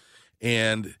office.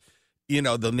 And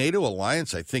the NATO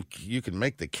alliance, I think you can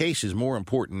make the case, is more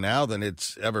important now than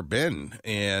it's ever been.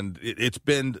 And it's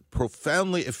been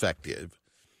profoundly effective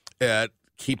at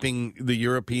keeping the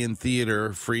European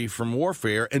theater free from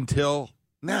warfare until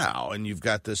now. And you've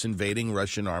got this invading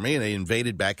Russian army, and they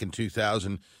invaded back in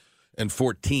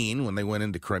 2014 when they went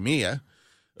into Crimea,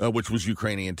 which was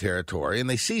Ukrainian territory, and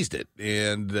they seized it.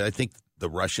 And I think the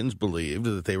Russians believed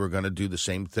that they were going to do the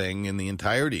same thing in the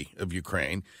entirety of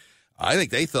Ukraine. I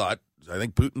think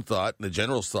Putin thought, and the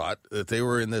generals thought, that they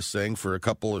were in this thing for a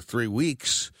couple of 3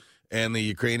 weeks, and the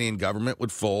Ukrainian government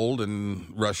would fold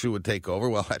and Russia would take over.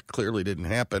 Well, that clearly didn't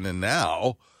happen. And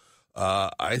now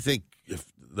I think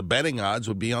if the betting odds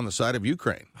would be on the side of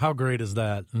Ukraine. How great is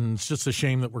that? And it's just a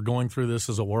shame that we're going through this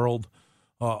as a world.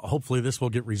 hopefully this will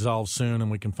get resolved soon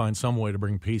and we can find some way to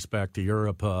bring peace back to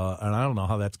Europe. And I don't know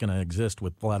how that's going to exist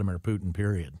with Vladimir Putin,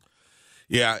 period.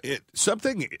 Yeah,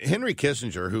 Henry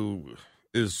Kissinger, who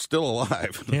is still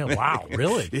alive. Yeah, wow,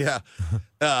 really? Yeah.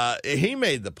 He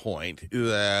made the point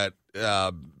that,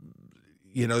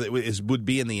 it would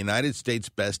be in the United States'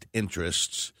 best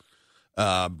interests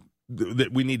that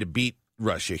we need to beat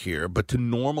Russia here, but to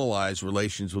normalize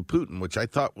relations with Putin, which I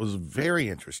thought was very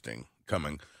interesting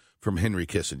coming from Henry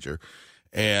Kissinger.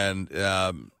 And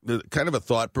kind of a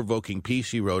thought-provoking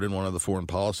piece he wrote in one of the foreign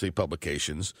policy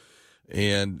publications.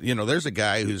 And, there's a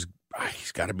guy he's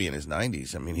got to be in his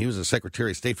 90s. I mean, he was a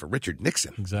Secretary of State for Richard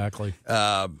Nixon. Exactly.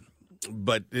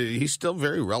 But he's still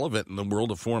very relevant in the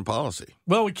world of foreign policy.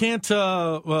 Well, we can't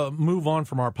move on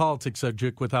from our politics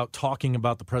subject without talking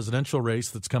about the presidential race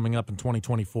that's coming up in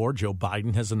 2024. Joe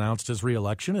Biden has announced his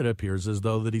reelection. It appears as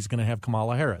though that he's going to have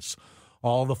Kamala Harris.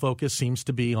 All the focus seems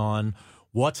to be on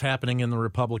what's happening in the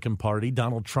Republican Party.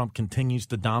 Donald Trump continues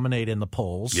to dominate in the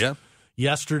polls. Yeah.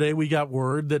 Yesterday, we got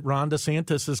word that Ron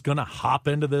DeSantis is going to hop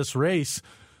into this race,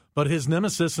 but his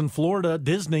nemesis in Florida,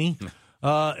 Disney,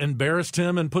 embarrassed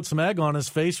him and put some egg on his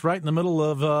face right in the middle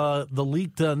of the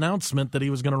leaked announcement that he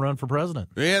was going to run for president.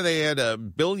 Yeah, they had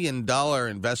 $1 billion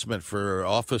investment for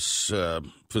office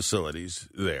facilities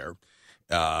there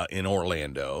in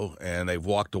Orlando, and they've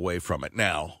walked away from it.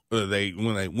 Now,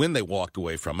 when they walked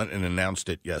away from it and announced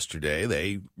it yesterday,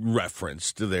 they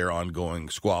referenced their ongoing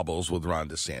squabbles with Ron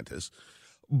DeSantis.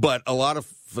 But a lot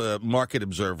of market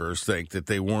observers think that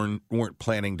they weren't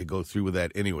planning to go through with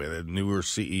that anyway. The newer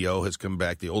CEO has come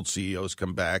back. The old CEO has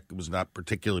come back. It was not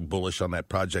particularly bullish on that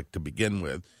project to begin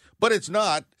with. But it's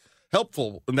not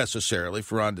helpful necessarily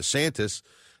for Ron DeSantis.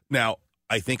 Now,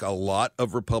 I think a lot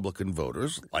of Republican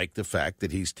voters like the fact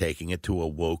that he's taking it to a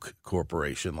woke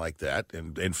corporation like that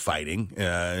and fighting.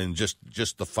 And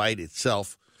just the fight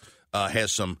itself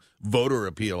has some voter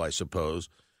appeal, I suppose.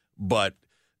 But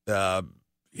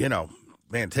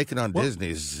taking on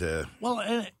Disney's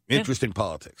interesting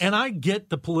politics. And I get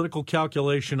the political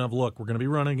calculation of, look, we're going to be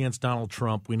running against Donald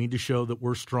Trump. We need to show that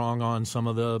we're strong on some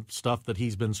of the stuff that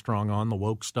he's been strong on, the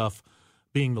woke stuff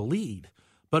being the lead.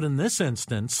 But in this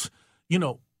instance,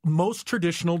 most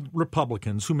traditional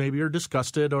Republicans who maybe are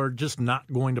disgusted or just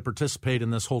not going to participate in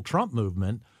this whole Trump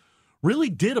movement really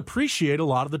did appreciate a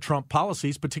lot of the Trump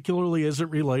policies, particularly as it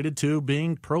related to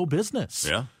being pro-business.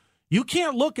 Yeah. You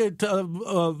can't look at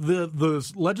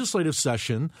the legislative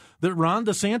session that Ron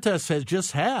DeSantis has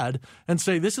just had and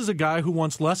say this is a guy who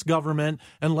wants less government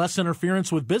and less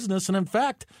interference with business. And in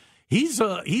fact, he's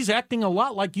acting a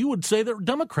lot like you would say that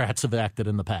Democrats have acted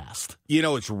in the past.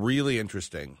 It's really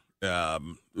interesting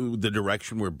the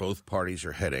direction where both parties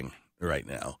are heading right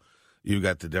now. You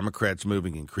got the Democrats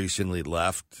moving increasingly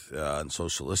left and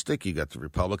socialistic. You got the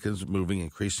Republicans moving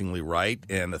increasingly right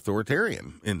and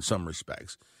authoritarian in some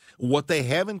respects. What they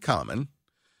have in common,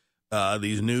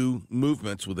 these new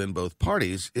movements within both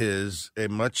parties, is a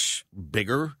much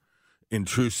bigger,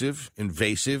 intrusive,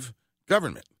 invasive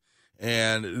government.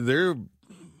 And there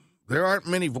aren't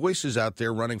many voices out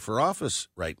there running for office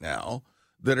right now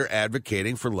that are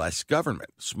advocating for less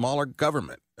government, smaller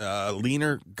government,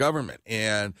 leaner government.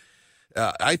 And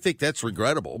I think that's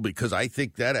regrettable because I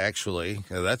think that actually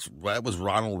that was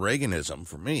Ronald Reaganism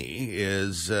for me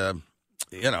is a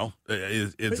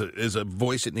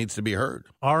voice that needs to be heard.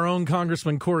 Our own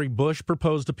Congressman Cori Bush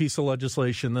proposed a piece of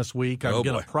legislation this week. I'm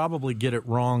going to probably get it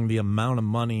wrong, the amount of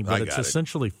money, but it's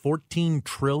essentially $14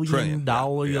 trillion.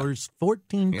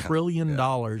 $14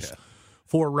 trillion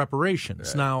for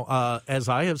reparations. Yeah. Now, as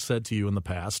I have said to you in the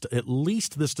past, at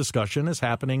least this discussion is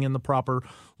happening in the proper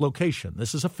location.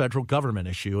 This is a federal government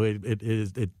issue.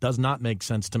 It does not make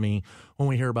sense to me when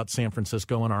we hear about San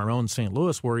Francisco and our own St.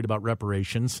 Louis worried about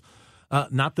reparations.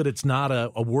 Not that it's not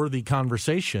a worthy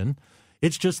conversation.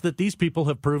 It's just that these people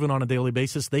have proven on a daily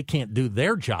basis they can't do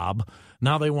their job.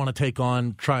 Now they want to take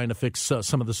on trying to fix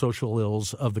some of the social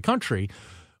ills of the country.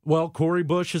 Well, Cori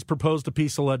Bush has proposed a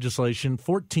piece of legislation,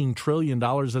 $14 trillion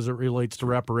as it relates to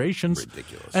reparations.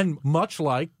 Ridiculous. And much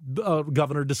like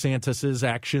Governor DeSantis'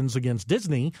 actions against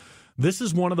Disney, this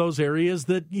is one of those areas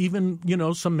that even,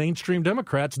 some mainstream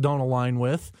Democrats don't align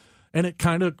with. And it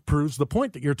kind of proves the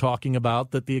point that you're talking about,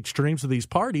 that the extremes of these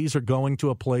parties are going to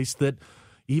a place that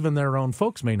even their own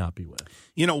folks may not be with.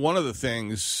 One of the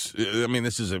things,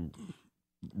 this is a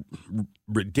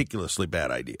ridiculously bad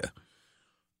idea.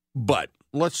 But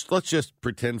let's just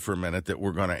pretend for a minute that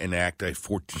we're going to enact a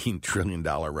 $14 trillion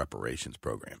reparations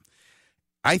program.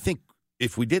 I think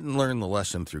if we didn't learn the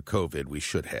lesson through COVID, we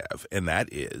should have, and that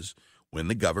is when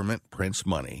the government prints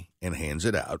money and hands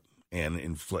it out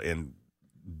and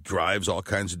drives all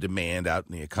kinds of demand out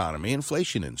in the economy.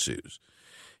 Inflation ensues.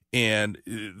 And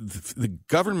the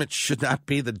government should not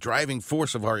be the driving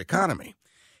force of our economy.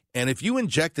 And if you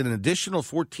injected an additional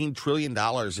 $14 trillion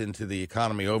into the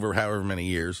economy over however many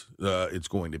years it's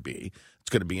going to be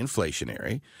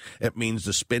inflationary. It means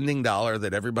the spending dollar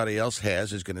that everybody else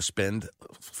has is going to spend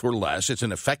for less. It's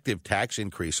an effective tax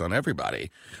increase on everybody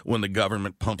when the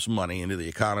government pumps money into the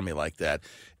economy like that.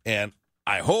 And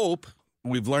I hope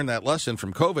we've learned that lesson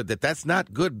from COVID, that that's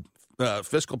not good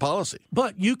fiscal policy.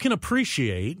 But you can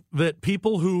appreciate that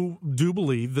people who do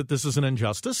believe that this is an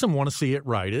injustice and want to see it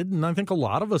righted, and I think a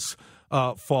lot of us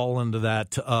fall into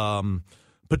that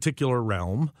particular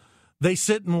realm, they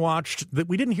sit and watched that.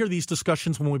 We didn't hear these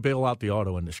discussions when we bail out the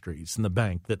auto industries and the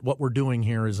bank, that what we're doing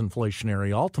here is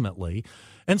inflationary ultimately.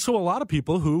 And so a lot of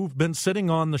people who've been sitting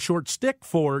on the short stick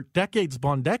for decades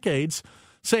upon decades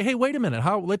say, hey, wait a minute,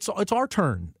 it's our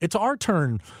turn. It's our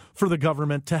turn for the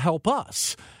government to help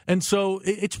us. And so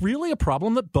it's really a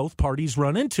problem that both parties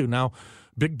run into. Now,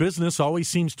 big business always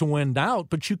seems to win out,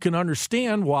 but you can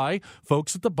understand why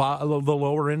folks at the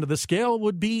lower end of the scale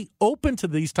would be open to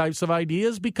these types of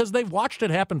ideas, because they've watched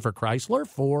it happen for Chrysler,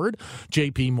 Ford,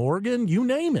 J.P. Morgan, you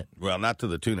name it. Well, not to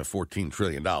the tune of $14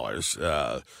 trillion.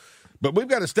 But we've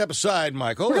got to step aside,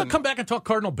 Michael. We're going to come back and talk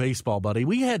Cardinal baseball, buddy.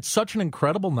 We had such an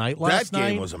incredible night last night. That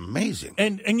game was amazing.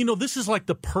 And you know, this is like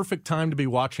the perfect time to be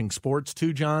watching sports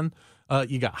too, John.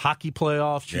 You got hockey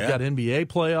playoffs, you've got NBA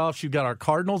playoffs, you've got our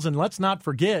Cardinals, and let's not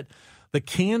forget the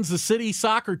Kansas City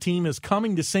soccer team is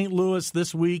coming to St. Louis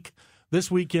this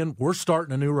weekend. We're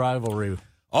starting a new rivalry.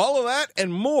 All of that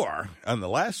and more on the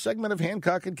last segment of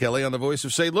Hancock and Kelley on the Voice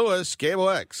of St. Louis,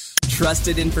 KMOX.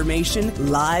 Trusted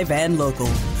information, live and local.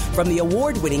 From the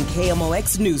award-winning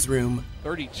KMOX newsroom.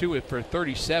 32 for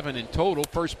 37 in total.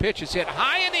 First pitch is hit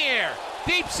high in the air.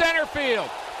 Deep center field.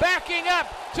 Backing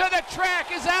up to the track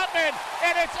is Outman,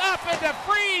 and it's up into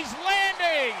Freeze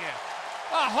landing.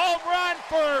 A home run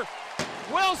for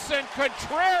Wilson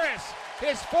Contreras,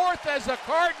 his fourth as a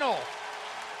Cardinal.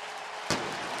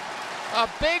 A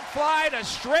big fly to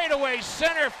straightaway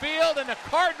center field, and the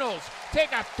Cardinals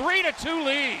take a 3-2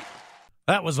 lead.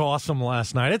 That was awesome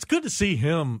last night. It's good to see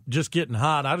him just getting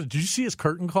hot. Did you see his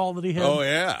curtain call that he had? Oh,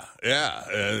 yeah.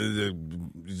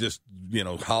 Just,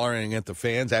 hollering at the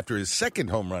fans after his second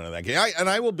home run of that game.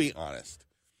 I will be honest.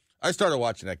 I started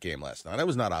watching that game last night. I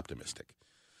was not optimistic.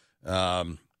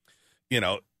 Urias,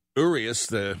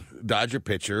 the Dodger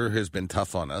pitcher, has been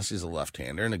tough on us. He's a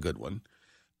left-hander and a good one.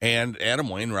 And Adam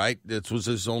Wainwright, this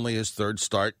was only his third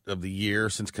start of the year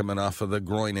since coming off of the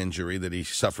groin injury that he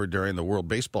suffered during the World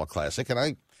Baseball Classic.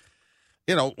 And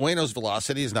Waino's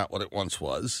velocity is not what it once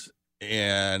was.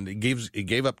 And he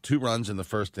gave up 2 runs in the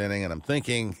first inning. And I'm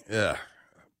thinking,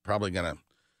 probably gonna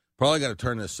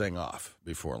turn this thing off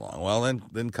before long. Well,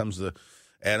 then comes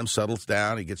Adam settles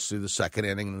down. He gets through the second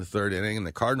inning and the third inning, and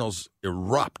the Cardinals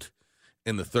erupt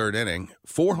in the third inning.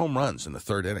 4 home runs in the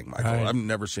third inning, Michael. Right. I've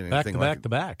never seen anything like it.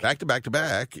 Back to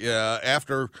back.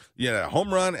 After a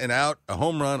home run and out, a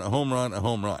home run, a home run, a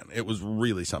home run. It was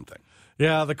really something.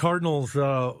 Yeah, the Cardinals,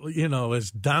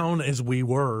 as down as we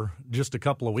were just a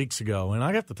couple of weeks ago, and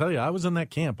I have to tell you, I was in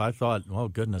that camp. I thought, oh,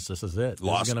 goodness, this is it.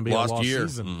 This is going to be a lost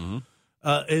season.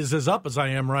 Mm-hmm. Is as up as I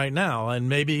am right now, and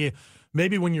maybe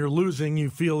when you're losing,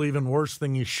 you feel even worse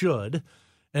than you should.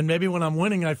 And maybe when I'm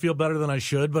winning, I feel better than I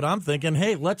should. But I'm thinking,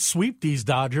 hey, let's sweep these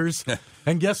Dodgers.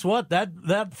 And guess what?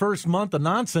 That first month of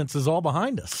nonsense is all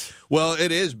behind us. Well,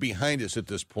 it is behind us at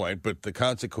this point, but the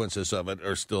consequences of it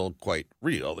are still quite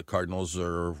real. The Cardinals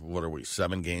are,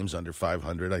 7 games under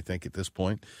 500, I think, at this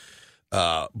point.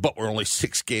 But we're only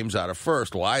 6 games out of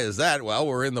first. Why is that? Well,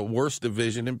 we're in the worst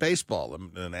division in baseball,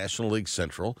 the National League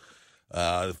Central.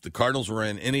 If the Cardinals were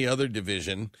in any other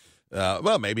division,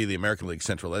 maybe the American League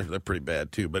Central, they're pretty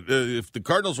bad too. But if the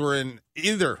Cardinals were in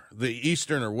either the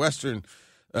Eastern or Western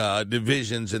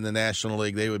divisions in the National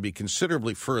League, they would be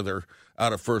considerably further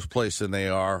out of first place than they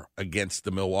are against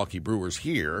the Milwaukee Brewers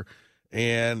here.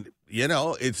 And,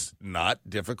 it's not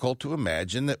difficult to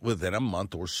imagine that within a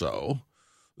month or so,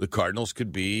 the Cardinals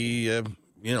could be,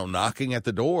 knocking at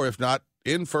the door, if not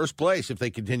in first place, if they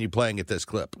continue playing at this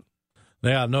clip.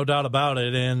 Yeah, no doubt about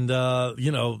it. And,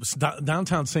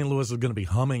 downtown St. Louis is going to be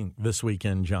humming this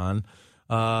weekend, John.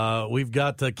 We've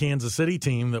got the Kansas City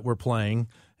team that we're playing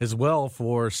as well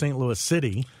for St. Louis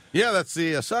City. Yeah, that's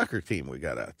the soccer team we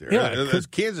got out there. Yeah,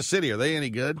 Kansas City, are they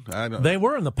any good? I don't know. They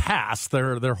were in the past.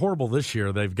 They're horrible this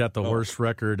year. They've got the worst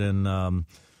record in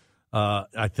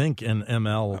I think in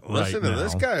ML right now. Listen to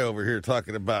this guy over here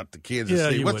talking about the Kansas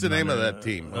City. What's the name of that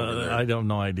team over there? I have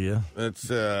no idea. It's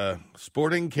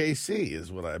Sporting KC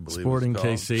is what I believe Sporting it's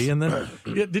called. KC. And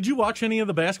then, did you watch any of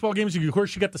the basketball games? Of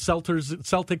course, you got the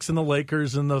Celtics and the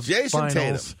Lakers in the Jason finals.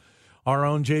 Tatum. Our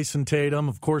own Jason Tatum,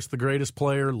 of course, the greatest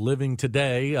player living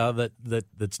today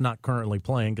that's not currently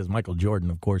playing, because Michael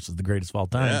Jordan, of course, is the greatest of all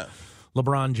time. Yeah.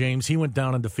 LeBron James, he went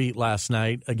down in defeat last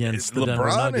night against the Denver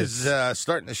Nuggets. LeBron is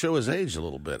starting to show his age a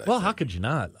little bit. Well, how could you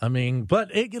not? I mean, but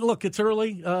look, it's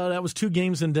early. That was 2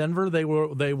 games in Denver. They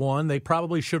won. They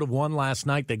probably should have won last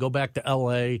night. They go back to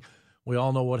L.A. We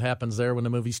all know what happens there when the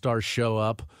movie stars show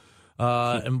up.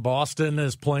 And Boston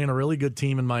is playing a really good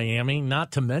team in Miami,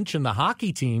 not to mention the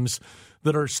hockey teams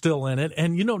that are still in it.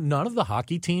 And, none of the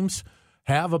hockey teams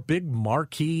have a big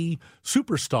marquee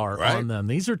superstar on them.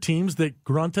 These are teams that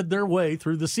grunted their way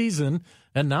through the season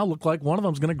and now look like one of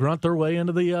them is going to grunt their way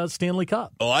into the Stanley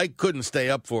Cup. Oh, I couldn't stay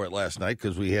up for it last night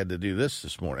because we had to do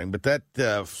this morning. But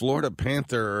that Florida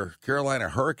Panther-Carolina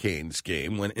Hurricanes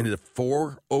game went into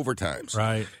 4 overtimes.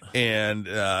 Right. And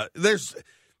there's...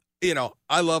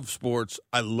 I love sports.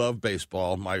 I love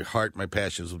baseball. My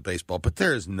passion is with baseball. But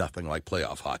there is nothing like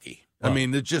playoff hockey. I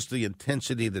mean, it's just the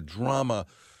intensity, the drama,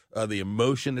 the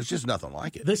emotion. There's just nothing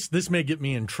like it. This may get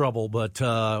me in trouble, but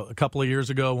a couple of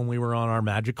years ago when we were on our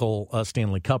magical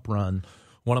Stanley Cup run,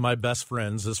 one of my best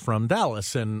friends is from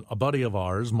Dallas, and a buddy of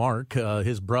ours, Mark,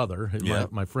 his brother,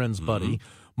 my friend's buddy,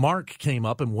 Mark came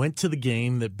up and went to the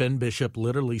game that Ben Bishop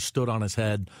literally stood on his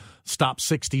head, stopped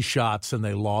 60 shots, and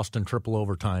they lost in triple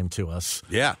overtime to us.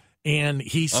 Yeah. And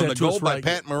he said on the to goal us, by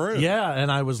Pat Maroon. Yeah,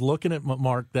 and I was looking at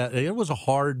Mark, that it was a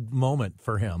hard moment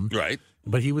for him. Right.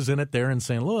 But he was in it there in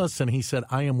St. Louis, and he said,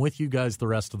 I am with you guys the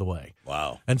rest of the way.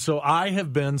 Wow. And so I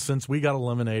have been, since we got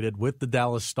eliminated, with the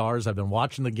Dallas Stars. I've been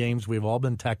watching the games. We've all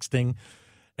been texting.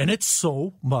 And it's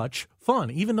so much fun,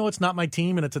 even though it's not my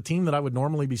team and it's a team that I would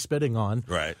normally be spitting on.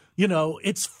 Right.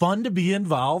 It's fun to be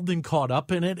involved and caught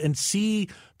up in it and see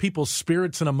people's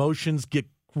spirits and emotions get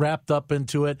wrapped up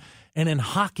into it. And in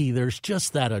hockey, there's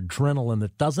just that adrenaline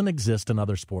that doesn't exist in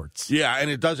other sports. Yeah,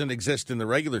 and it doesn't exist in the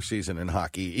regular season in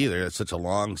hockey either. It's such a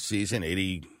long season,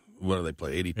 80, what do they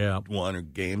play, 81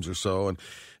 games or so. And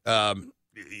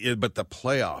but the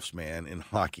playoffs, man, in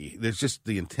hockey, there's just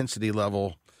the intensity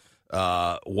level,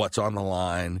 what's on the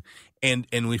line. And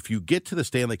if you get to the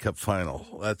Stanley Cup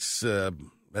final, that's your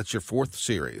 4th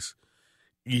series.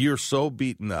 You're so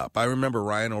beaten up. I remember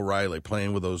Ryan O'Reilly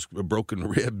playing with those broken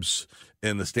ribs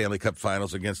in the Stanley Cup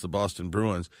Finals against the Boston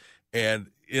Bruins.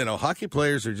 And, hockey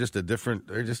players are just a different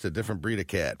breed of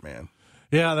cat, man.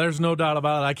 Yeah, there's no doubt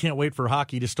about it. I can't wait for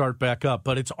hockey to start back up.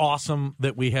 But it's awesome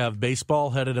that we have baseball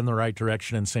headed in the right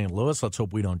direction in St. Louis. Let's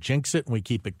hope we don't jinx it and we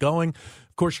keep it going.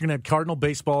 Of course, you're going to have Cardinal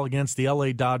baseball against the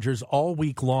L.A. Dodgers all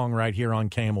week long right here on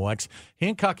KMOX.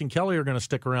 Hancock and Kelley are going to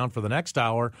stick around for the next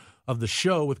hour of the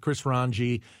show with Chris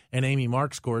Ranji and Amy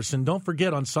Markscourse. And don't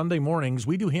forget, on Sunday mornings,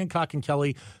 we do Hancock and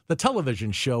Kelley, the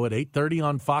television show at 8:30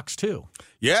 on Fox 2.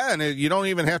 Yeah, and you don't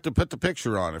even have to put the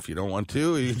picture on if you don't want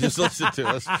to. You just listen to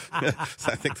us.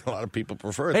 I think a lot of people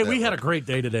prefer it. Hey, we had a great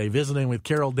day today visiting with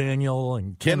Carol Daniel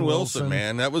and Ken Wilson.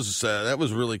 Man, that was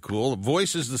really cool. The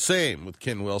voice is the same with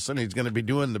Ken Wilson. He's going to be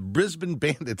doing the Brisbane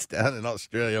Bandits down in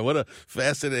Australia. What a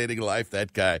fascinating life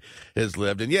that guy has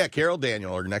lived. And yeah, Carol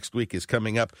Daniel, our next week is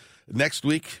coming up next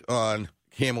week on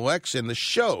KMOX, and the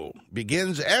show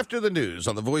begins after the news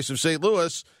on the Voice of St.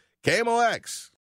 Louis, KMOX.